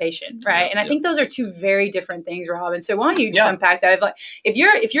participation, right? And I think those are two very different things, Rob. And so why don't you just unpack that? Like, if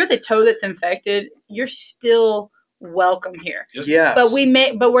you're the toe that's infected, you're still welcome here. Yes. But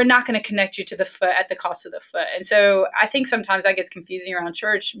we're not going to connect you to the foot at the cost of the foot. And so I think sometimes that gets confusing around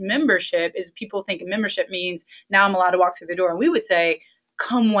church. Membership is people think membership means now I'm allowed to walk through the door. And we would say,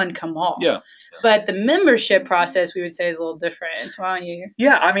 come one, come all. Yeah. But the membership process, we would say, is a little different. So why don't you?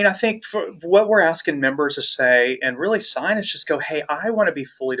 Yeah, I mean, I think for what we're asking members to say and really sign is just go, hey, I want to be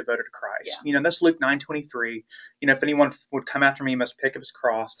fully devoted to Christ. Yeah. That's Luke 9:23. If anyone would come after me, he must pick up his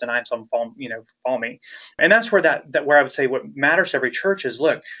cross, deny himself, and follow me. And that's where where I would say what matters to every church is,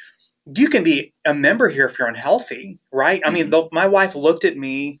 look, you can be a member here if you're unhealthy, right? I mean, my wife looked at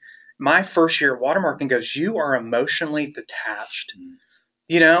me my first year at Watermark and goes, you are emotionally detached.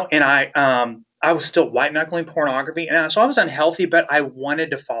 And I was still white knuckling pornography, and so I was unhealthy, but I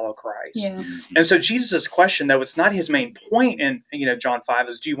wanted to follow Christ. Yeah. And so Jesus' question, though, it's not his main point in John 5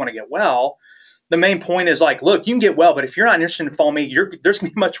 is, do you want to get well? The main point is like, look, you can get well, but if you're not interested in following me, there's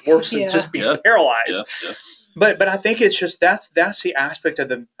gonna be much worse than just being paralyzed. Yeah. But I think it's just that's the aspect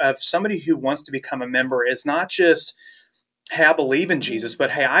of somebody who wants to become a member is not just, hey, I believe in Jesus,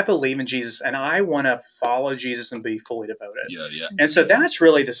 but hey, I believe in Jesus and I want to follow Jesus and be fully devoted. Yeah. And so that's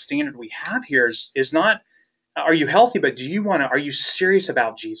really the standard we have here is not, are you healthy, but are you serious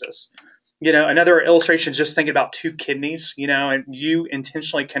about Jesus? Another illustration is just thinking about two kidneys, and you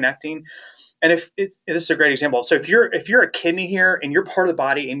intentionally connecting. And this is a great example. So if you're a kidney here and you're part of the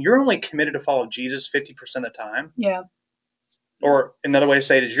body and you're only committed to follow Jesus 50% of the time. Yeah. Or another way to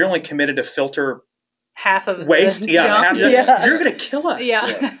say it is you're only committed to filter half of waste, junk. You're going to kill us.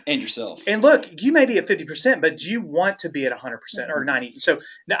 Yeah. And yourself. And look, you may be at 50%, but you want to be at 100% or 90%. So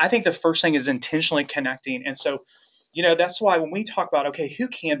I think the first thing is intentionally connecting. And so, that's why when we talk about, okay, who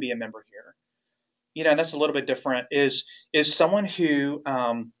can be a member here? And that's a little bit different is someone who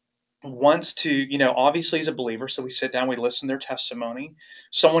wants to, obviously is a believer. So we sit down, we listen to their testimony.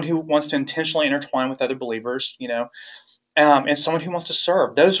 Someone who wants to intentionally intertwine with other believers, and someone who wants to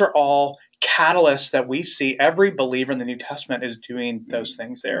serve. Those are all catalysts that we see. Every believer in the New Testament is doing those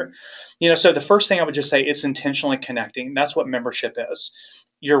things there. So the first thing I would just say, it's intentionally connecting. That's what membership is.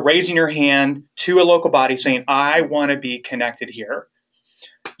 You're raising your hand to a local body saying, I want to be connected here.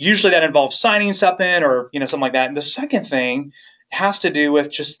 Usually that involves signing something or, something like that. And the second thing has to do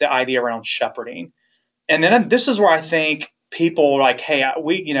with just the idea around shepherding. And then this is where I think people are like, hey,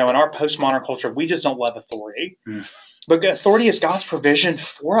 we, in our postmodern culture, we just don't love authority. But authority is God's provision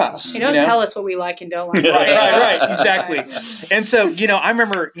for us. You don't tell us what we like and don't like. Right, exactly. And so, I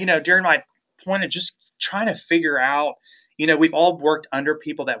remember, during my point of just trying to figure out, we've all worked under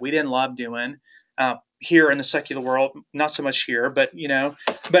people that we didn't love doing. here in the secular world, not so much here, but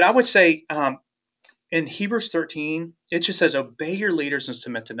but I would say in Hebrews 13, it just says, obey your leaders and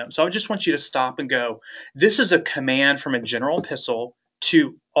submit to them. So I just want you to stop and go, this is a command from a general epistle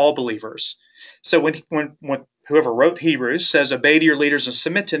to all believers. So when whoever wrote Hebrews says, obey to your leaders and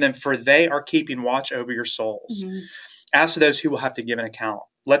submit to them, for they are keeping watch over your souls. Mm-hmm. As to those who will have to give an account,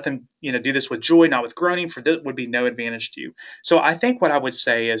 let them do this with joy, not with groaning, for this would be no advantage to you. So I think what I would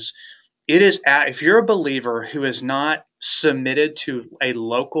say is, if you're a believer who is not submitted to a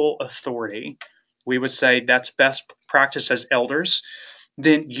local authority, we would say that's best practice as elders,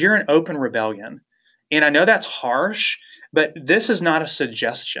 then you're in open rebellion. And I know that's harsh, but this is not a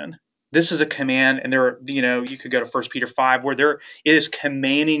suggestion. This is a command, and you could go to 1 Peter 5, where it is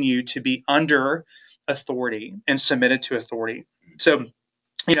commanding you to be under authority and submitted to authority. So,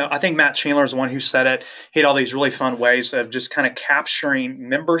 I think Matt Chandler is the one who said it. He had all these really fun ways of just kind of capturing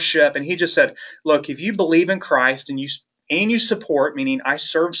membership. And he just said, look, if you believe in Christ and you support, meaning I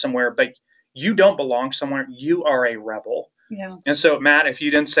serve somewhere, but you don't belong somewhere, you are a rebel. Yeah. And so, Matt, if you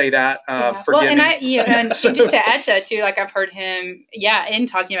didn't say that, forgive me. And just to add to that too, like I've heard him, in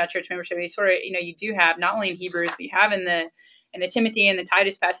talking about church membership, he sort of, you do have not only in Hebrews, but you have in the Timothy and the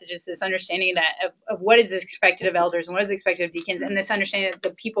Titus passages, this understanding that of what is expected of elders and what is expected of deacons, and this understanding that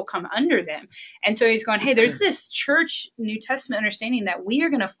the people come under them. And so he's going, hey, there's this church New Testament understanding that we are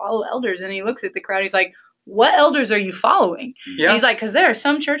going to follow elders. And he looks at the crowd, he's like, what elders are you following? Yeah. And he's like, because there are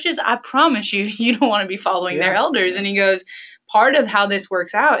some churches, I promise you don't want to be following their elders. And he goes, part of how this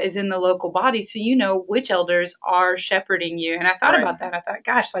works out is in the local body, so you know which elders are shepherding you. And I thought about that. I thought,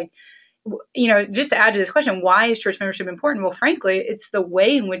 gosh, just to add to this question, why is church membership important? Well, frankly, it's the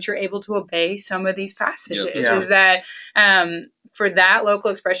way in which you're able to obey some of these passages. Is that for that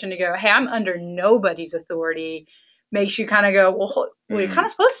local expression to go, hey, I'm under nobody's authority, makes you kind of go, well, you're kind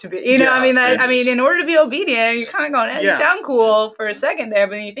of supposed to be. In order to be obedient, you're kind of going, hey, you sound cool for a second there,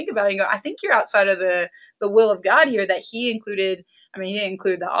 but when you think about it, you go, I think you're outside of the will of God here, that he included. He didn't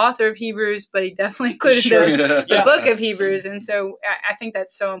include the author of Hebrews, but he definitely included the book of Hebrews. And so I think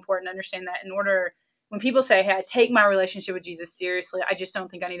that's so important to understand that when people say, hey, I take my relationship with Jesus seriously, I just don't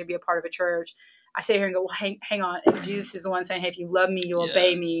think I need to be a part of a church. I sit here and go, well, hang on. If Jesus is the one saying, hey, if you love me, you'll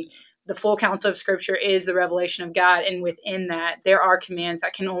obey me. The full counsel of Scripture is the revelation of God. And within that, there are commands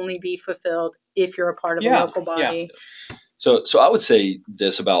that can only be fulfilled if you're a part of a local body. Yeah. So I would say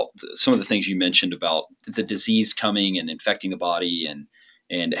this about some of the things you mentioned about the disease coming and infecting the body,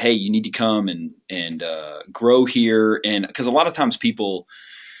 and hey, you need to come and grow here. And because a lot of times people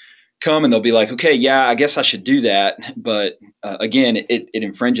come and they'll be like, okay, yeah, I guess I should do that. But again, it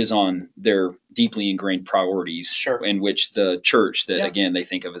infringes on their deeply ingrained priorities, in which the church that, again, they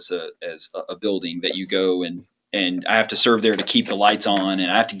think of as a building that you go and I have to serve there to keep the lights on,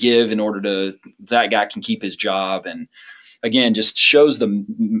 and I have to give in order that guy can keep his job. And again, just shows the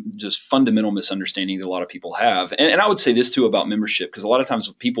just fundamental misunderstanding that a lot of people have. And I would say this too about membership, because a lot of times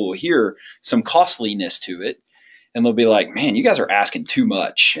people will hear some costliness to it, and they'll be like, man, you guys are asking too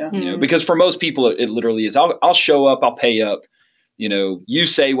much, because for most people it literally is, I'll show up, I'll pay up, you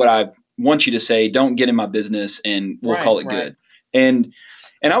say what I want you to say, don't get in my business, and we'll call it good. And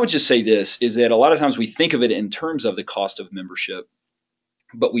I would just say this is that a lot of times we think of it in terms of the cost of membership,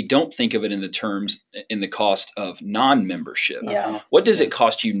 but we don't think of it in the cost of non-membership. Yeah. What does it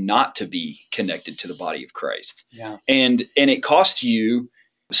cost you not to be connected to the body of Christ? Yeah. And it costs you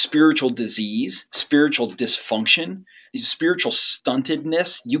spiritual disease, spiritual dysfunction, spiritual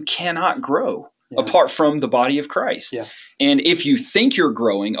stuntedness. You cannot grow apart from the body of Christ. Yeah. And if you think you're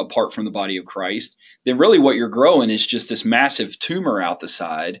growing apart from the body of Christ, then really what you're growing is just this massive tumor out the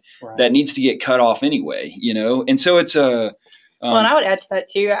side that needs to get cut off anyway, And so it's a well, and I would add to that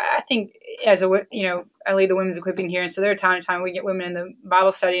too. I think I lead the women's equipping here, and so there are time to time we get women in the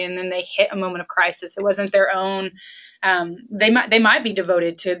Bible study, and then they hit a moment of crisis. It wasn't their own. They might be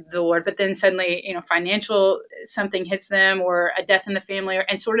devoted to the Lord, but then suddenly, financial something hits them, or a death in the family,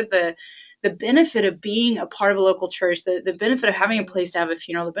 and sort of the benefit of being a part of a local church, the benefit of having a place to have a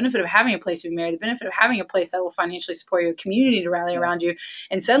funeral, the benefit of having a place to be married, the benefit of having a place that will financially support you, a community to rally around you.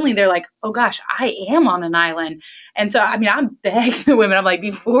 And suddenly they're like, oh gosh, I am on an island. And so, I'm begging the women, I'm like,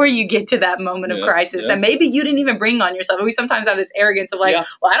 before you get to that moment of crisis that maybe you didn't even bring on yourself. And we sometimes have this arrogance of like,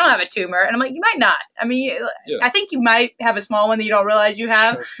 well, I don't have a tumor. And I'm like, you might not. I think you might have a small one that you don't realize you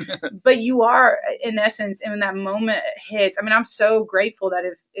have, but you are, in essence, and when that moment hits, I'm so grateful that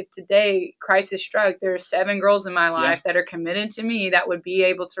if today crisis struck, there are 7 girls in my life that are committed to me that would be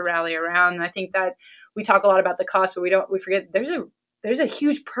able to rally around. And I think that we talk a lot about the cost, but we forget there's a there's a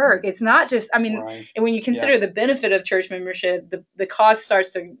huge perk. It's not just, I mean, Right. and when you consider the benefit of church membership, the cost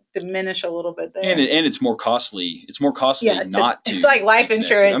starts to diminish a little bit there. And it's more costly. It's more costly not to. It's like life be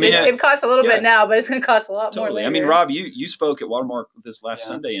connected. insurance. I mean, it costs a little bit now, but it's going to cost a lot more totally. later. I mean, Rob, you spoke at Watermark this last Yeah.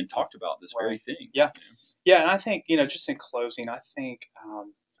 Sunday and talked about this very thing. Yeah. Yeah, and I think, just in closing, I think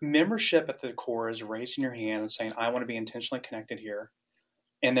membership at the core is raising your hand and saying, I want to be intentionally connected here.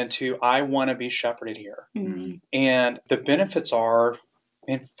 And then 2, I want to be shepherded here. Mm-hmm. And the benefits are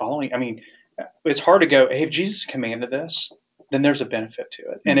in following. I mean, it's hard to go, hey, if Jesus commanded this, then there's a benefit to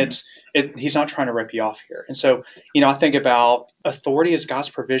it. And he's not trying to rip you off here. And so, I think about authority as God's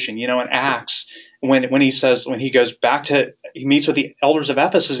provision. In Acts, when he goes back he meets with the elders of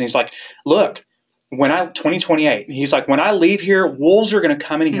Ephesus and he's like, look, 2028, he's like, when I leave here, wolves are going to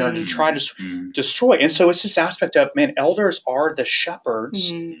come in here and try to destroy. And so it's this aspect of, man, elders are the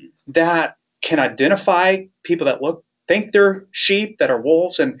shepherds that can identify people that think they're sheep that are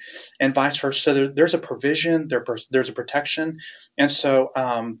wolves and vice versa. So there's a provision, there's a protection. And so,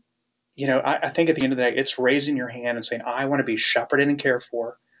 I think at the end of the day, it's raising your hand and saying, I want to be shepherded and cared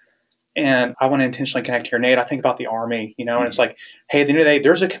for. And I want to intentionally connect here. Nate, I think about the army, and it's like, hey, at the end of the day,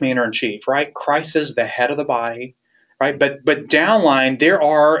 there's a commander in chief, right? Christ is the head of the body, right? But downline, there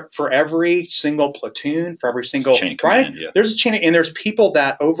are, for every single platoon, for every single, chain of command, there's a chain and there's people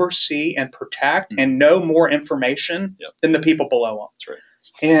that oversee and protect and know more information than the people below them. That's right.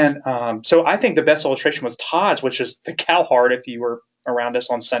 And so I think the best illustration was Todd's, which is the cow heart, if you were around us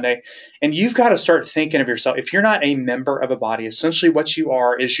on Sunday. And you've got to start thinking of yourself. If you're not a member of a body, essentially what you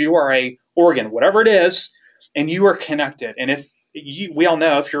are is you are a organ, whatever it is, and you are connected. And we all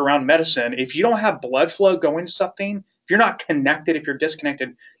know, if you're around medicine, if you don't have blood flow going to something, if you're not connected, if you're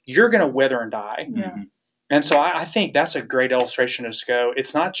disconnected, you're going to wither and die. Yeah. And so I think that's a great illustration to go.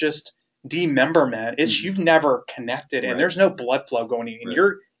 It's not just dememberment. It's you've never connected and there's no blood flow going in.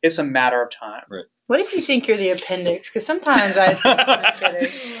 And it's a matter of time. Right. What if you think you're the appendix? Because sometimes I think I'm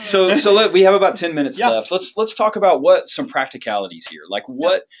kidding. So look, we have about 10 minutes left. Let's talk about some practicalities here. Like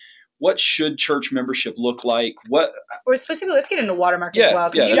what should church membership look like? Or specifically, let's get into Watermark as well.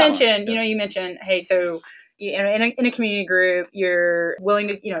 Because you mentioned, hey, so in a community group, you're willing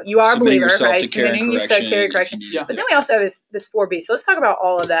to, you are a believer, right? Submitting yourself to carry correction. But then we also have this 4B. So let's talk about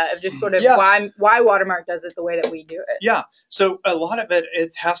all of that, of just sort of why Watermark does it the way that we do it. Yeah. So a lot of it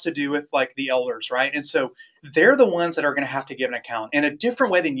has to do with like the elders, right? And so they're the ones that are going to have to give an account in a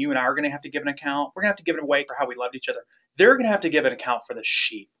different way than you and I are going to have to give an account. We're going to have to give an away for how we loved each other. They're going to have to give an account for the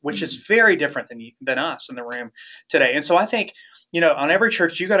sheep, which is very different than us in the room today. And so I think, on every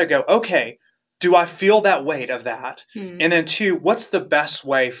church, you got to go, okay, do I feel that weight of that? And then 2, what's the best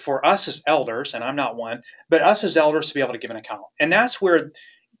way for us as elders, and I'm not one, but us as elders to be able to give an account? And that's where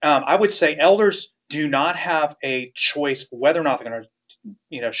I would say elders do not have a choice whether or not they're going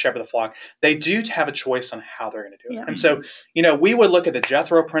to shepherd the flock. They do have a choice on how they're going to do it. And so, we would look at the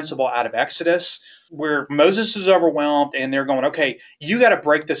Jethro principle out of Exodus, where Moses is overwhelmed and they're going, okay, you got to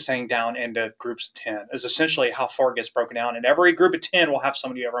break this thing down into groups of 10 is essentially how far it gets broken down. And every group of 10 will have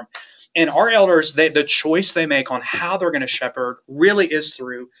somebody over them. And our elders, the choice they make on how they're going to shepherd really is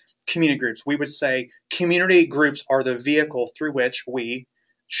through community groups. We would say community groups are the vehicle through which we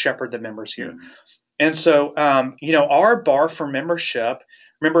shepherd the members here. And so, our bar for membership,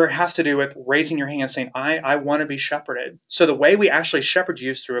 remember, it has to do with raising your hand saying, I want to be shepherded. So the way we actually shepherd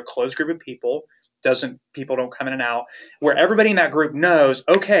you is through a closed group of people. People don't come in and out, where everybody in that group knows,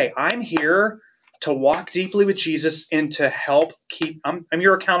 okay, I'm here to walk deeply with Jesus and to help I'm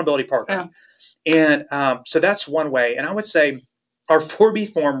your accountability partner. Yeah. And so that's one way. And I would say our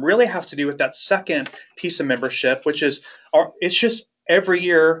 4B form really has to do with that second piece of membership, which is it's just every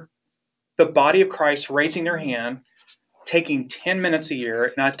year, the body of Christ raising their hand, taking 10 minutes a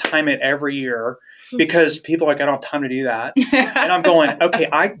year, and I time it every year because people are like, I don't have time to do that. And I'm going, okay,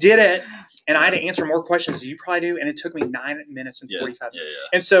 I did it, and I had to answer more questions than you probably do, and it took me 9 minutes and 45 minutes.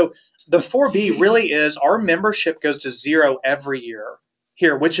 And so the 4B really is our membership goes to 0 every year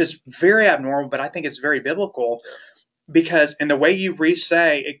here, which is very abnormal, but I think it's very biblical because, and the way you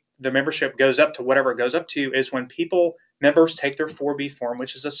re-say the membership goes up to whatever it goes up to is when members take their 4B form,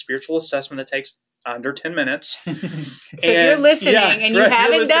 which is a spiritual assessment that takes under 10 minutes. So if you're listening and you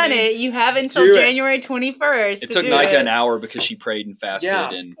haven't done it, you have until January 21st. It took Nika an hour because she prayed and fasted.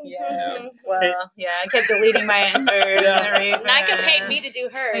 I kept deleting my answers. Nika paid me to do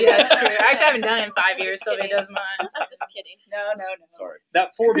hers. Yeah, that's true. Actually, I haven't done it in 5 years. Sylvia does mine. I'm just kidding. No. Sorry.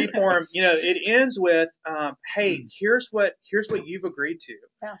 That 4B form, it ends with, hey, here's what you've agreed to.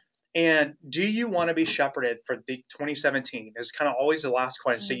 Yeah. And do you want to be shepherded for the 2017? Is kind of always the last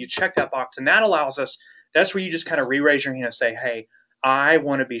question. So you check that box, and that allows us. That's where you just kind of re-raise your hand and say, "Hey, I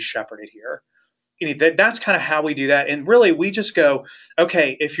want to be shepherded here. That's kind of how we do that. And really, we just go,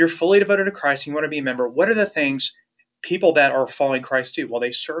 okay, if you're fully devoted to Christ and you want to be a member, what are the things people that are following Christ do? Well,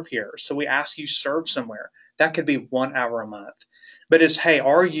 they serve here. So we ask you serve somewhere. That could be 1 hour a month. But it's, hey,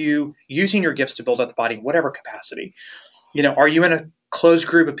 are you using your gifts to build up the body in whatever capacity? Are you in a closed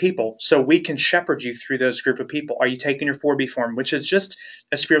group of people so we can shepherd you through those group of people? Are you taking your 4B form, which is just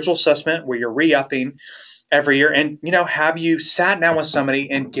a spiritual assessment where you're re-upping every year? And, have you sat down with somebody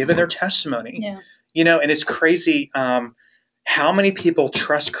and given their testimony? Yeah. And it's crazy how many people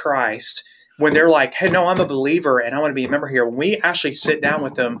trust Christ when they're like, hey, no, I'm a believer and I want to be a member here. When we actually sit down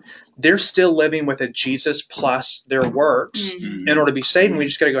with them, they're still living with a Jesus plus their works in order to be saved. And we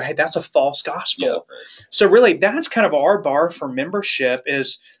just got to go, hey, that's a false gospel. Yeah. So really, that's kind of our bar for membership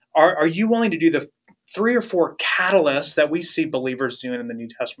is, are you willing to do the 3 or 4 catalysts that we see believers doing in the New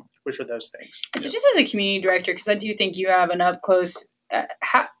Testament? Which are those things? So just as a community director, because I do think you have an up close,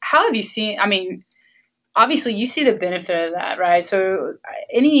 how have you seen, obviously you see the benefit of that, right? So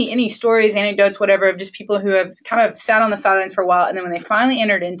any stories, anecdotes, whatever, of just people who have kind of sat on the sidelines for a while, and then when they finally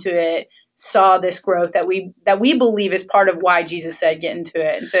entered into it, saw this growth that we believe is part of why Jesus said get into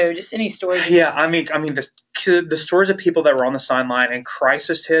it. And so just any stories. Yeah, the stories of people that were on the sideline and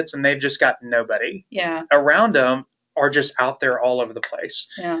crisis hits and they've just got nobody around them are just out there all over the place.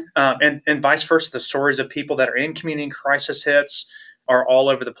 Yeah. And vice versa, the stories of people that are in community and crisis hits are all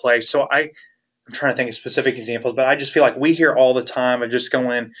over the place. So I'm trying to think of specific examples, but I just feel like we hear all the time of just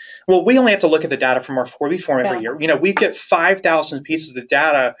going, well, we only have to look at the data from our 4B form every year. We get 5,000 pieces of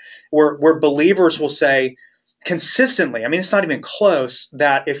data where believers will say consistently, it's not even close,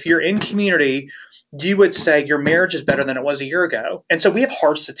 that if you're in community, you would say your marriage is better than it was a year ago. And so we have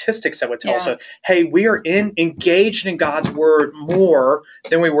hard statistics that would tell us that, hey, we are engaged in God's word more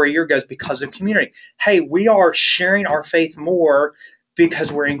than we were a year ago because of community. Hey, we are sharing our faith more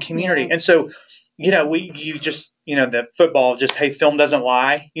because we're in community. And so, the football, just, hey, film doesn't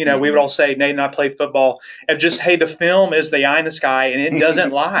lie. We would all say, Nate and I played football, and just, hey, the film is the eye in the sky and it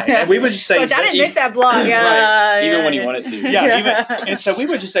doesn't lie. And we would just say, Coach, I didn't miss that blog. Right. Even when you wanted to. And so we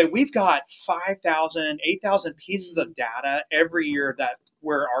would just say, we've got 5,000, 8,000 pieces of data every year that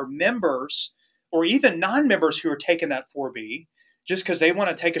where our members or even non-members who are taking that 4B, just because they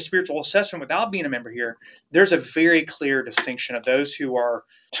want to take a spiritual assessment without being a member here, there's a very clear distinction of those who are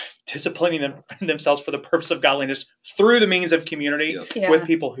disciplining themselves for the purpose of godliness through the means of community with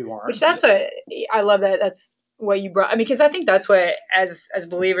people who aren't. Which that's what I love that's what you brought. Because I think that's what, as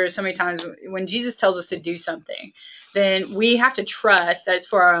believers, so many times when Jesus tells us to do something, then we have to trust that it's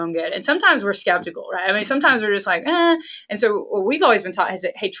for our own good. And sometimes we're skeptical, right? Sometimes we're just like, eh. And so what we've always been taught is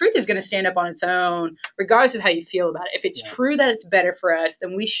that, hey, truth is going to stand up on its own, regardless of how you feel about it. If it's true that it's better for us,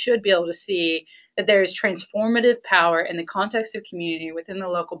 then we should be able to see that there is transformative power in the context of community within the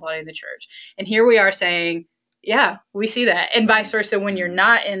local body of the church. And here we are saying, yeah, we see that. And vice versa, when you're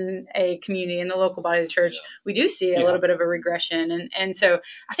not in a community, in the local body of the church, we do see a little bit of a regression. And so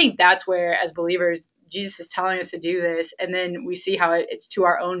I think that's where, as believers, Jesus is telling us to do this, and then we see how it's to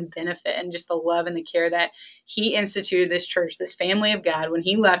our own benefit and just the love and the care that he instituted this church, this family of God, when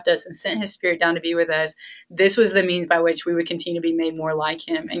he left us and sent his spirit down to be with us. This was the means by which we would continue to be made more like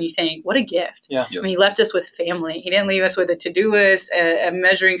him. And you think, what a gift. Yeah. He left us with family. He didn't leave us with a to-do list, a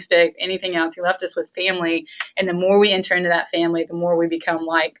measuring stick, anything else. He left us with family. And the more we enter into that family, the more we become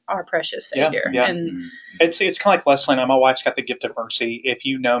like our precious Savior. Yeah. And it's kind of like Leslie and I. My wife's got the gift of mercy. If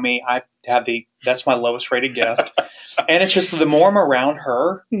you know me, I have that's my lowest rated gift. And it's just the more I'm around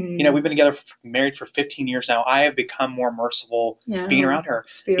her, we've been together, married for 15 years now. I have become more merciful being around her.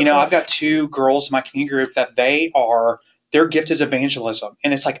 I've got 2 girls in my community group that their gift is evangelism.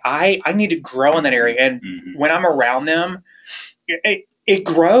 And it's like, I need to grow in that area. And when I'm around them, it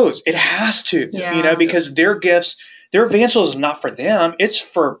grows. It has to, because their gifts, their evangelism is not for them. It's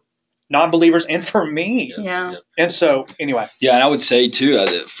for non-believers and for me. And so anyway. Yeah. And I would say too,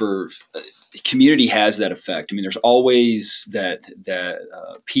 that for community has that effect. There's always that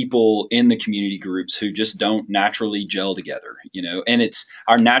people in the community groups who just don't naturally gel together, and it's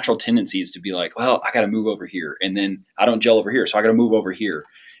our natural tendency is to be like, well, I got to move over here. And then I don't gel over here. So I got to move over here.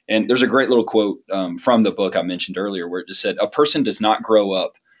 And there's a great little quote from the book I mentioned earlier where it just said, a person does not grow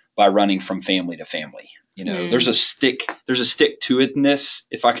up by running from family to family. There's a stick to itness,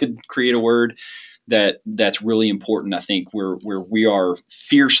 if I could create a word, that's really important. I think where we are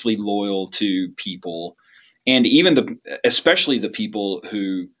fiercely loyal to people, and even especially the people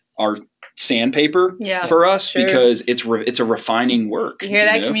who are sandpaper for us, because it's a refining work. You hear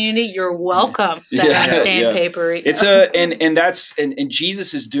that, community? You're welcome. Sandpaper. It's and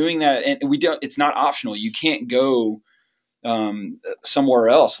Jesus is doing that, and we don't. It's not optional. You can't go somewhere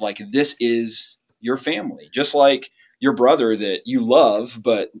else. Like, this is your family, just like your brother that you love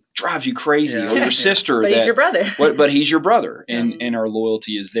but drives you crazy, Yeah. or your sister But that he's your brother. but he's your brother, and Mhm. our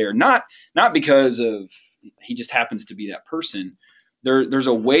loyalty is there, not because of he just happens to be that person. There's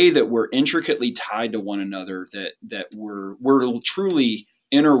a way that we're intricately tied to one another, that we're truly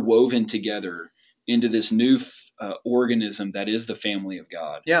interwoven together into this new organism that is the family of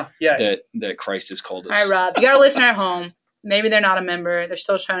God. Yeah. That Christ has called us. All right, Rob, you got a listener at home. Maybe they're not a member. They're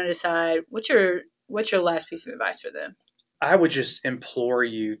still trying to decide. What's your last piece of advice for them? I would just implore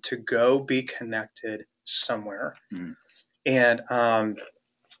you to go be connected somewhere, Mm. and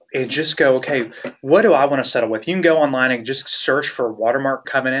just go, okay, what do I want to settle with? You can go online and just search for Watermark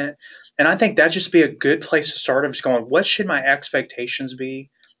Covenant, and I think that'd just be a good place to start. Of just going, what should my expectations be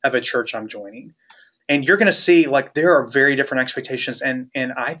of a church I'm joining? And you're going to see, like, there are very different expectations, and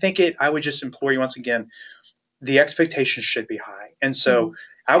I think I would just implore you once again, the expectations should be high. And so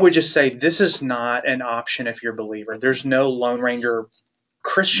I would just say this is not an option if you're a believer. There's no Lone Ranger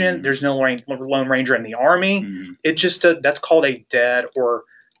Christian. There's no Lone Ranger in the army. It just that's called a dead or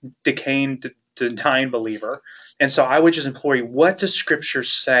decaying to dying believer. And so I would just implore you, what does Scripture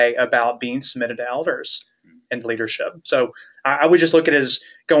say about being submitted to elders and leadership? So I would just look at it as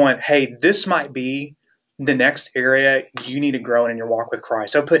going, hey, this might be the next area you need to grow in your walk with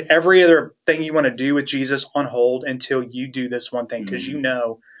Christ. So put every other thing you want to do with Jesus on hold until you do this one thing, because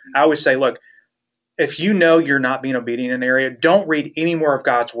I always say, look, if you know you're not being obedient in an area, don't read any more of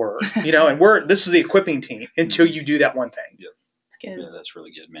God's word. And this is the equipping team until you do that one thing. Yep. Yeah, that's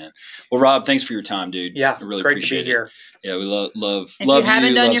really good, man. Well, Rob, thanks for your time, dude. Yeah, I really great appreciate to be here. Yeah, we love If love you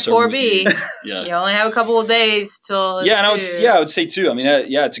haven't done your serving with 4B, you. Yeah. you only have a couple of days till. Yeah, and I would say too. I mean,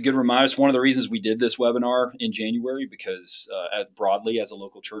 it's a good reminder. It's one of the reasons we did this webinar in January, because broadly as a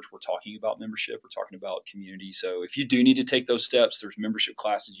local church, we're talking about membership, we're talking about community. So if you do need to take those steps, there's membership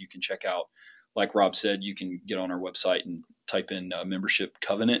classes you can check out. Like Rob said, you can get on our website and type in membership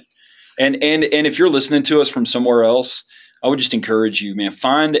covenant. And if you're listening to us from somewhere else, I would just encourage you, man,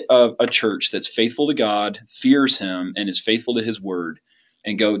 find a church that's faithful to God, fears Him, and is faithful to His word,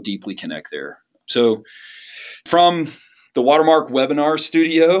 and go deeply connect there. So from the Watermark webinar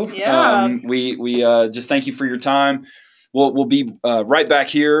studio, we just thank you for your time. We'll be right back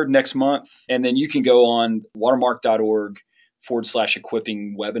here next month, and then you can go on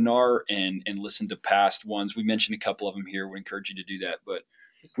watermark.org/equipping webinar and listen to past ones. We mentioned a couple of them here. We encourage you to do that. But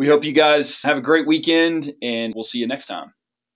we hope you guys have a great weekend, and we'll see you next time.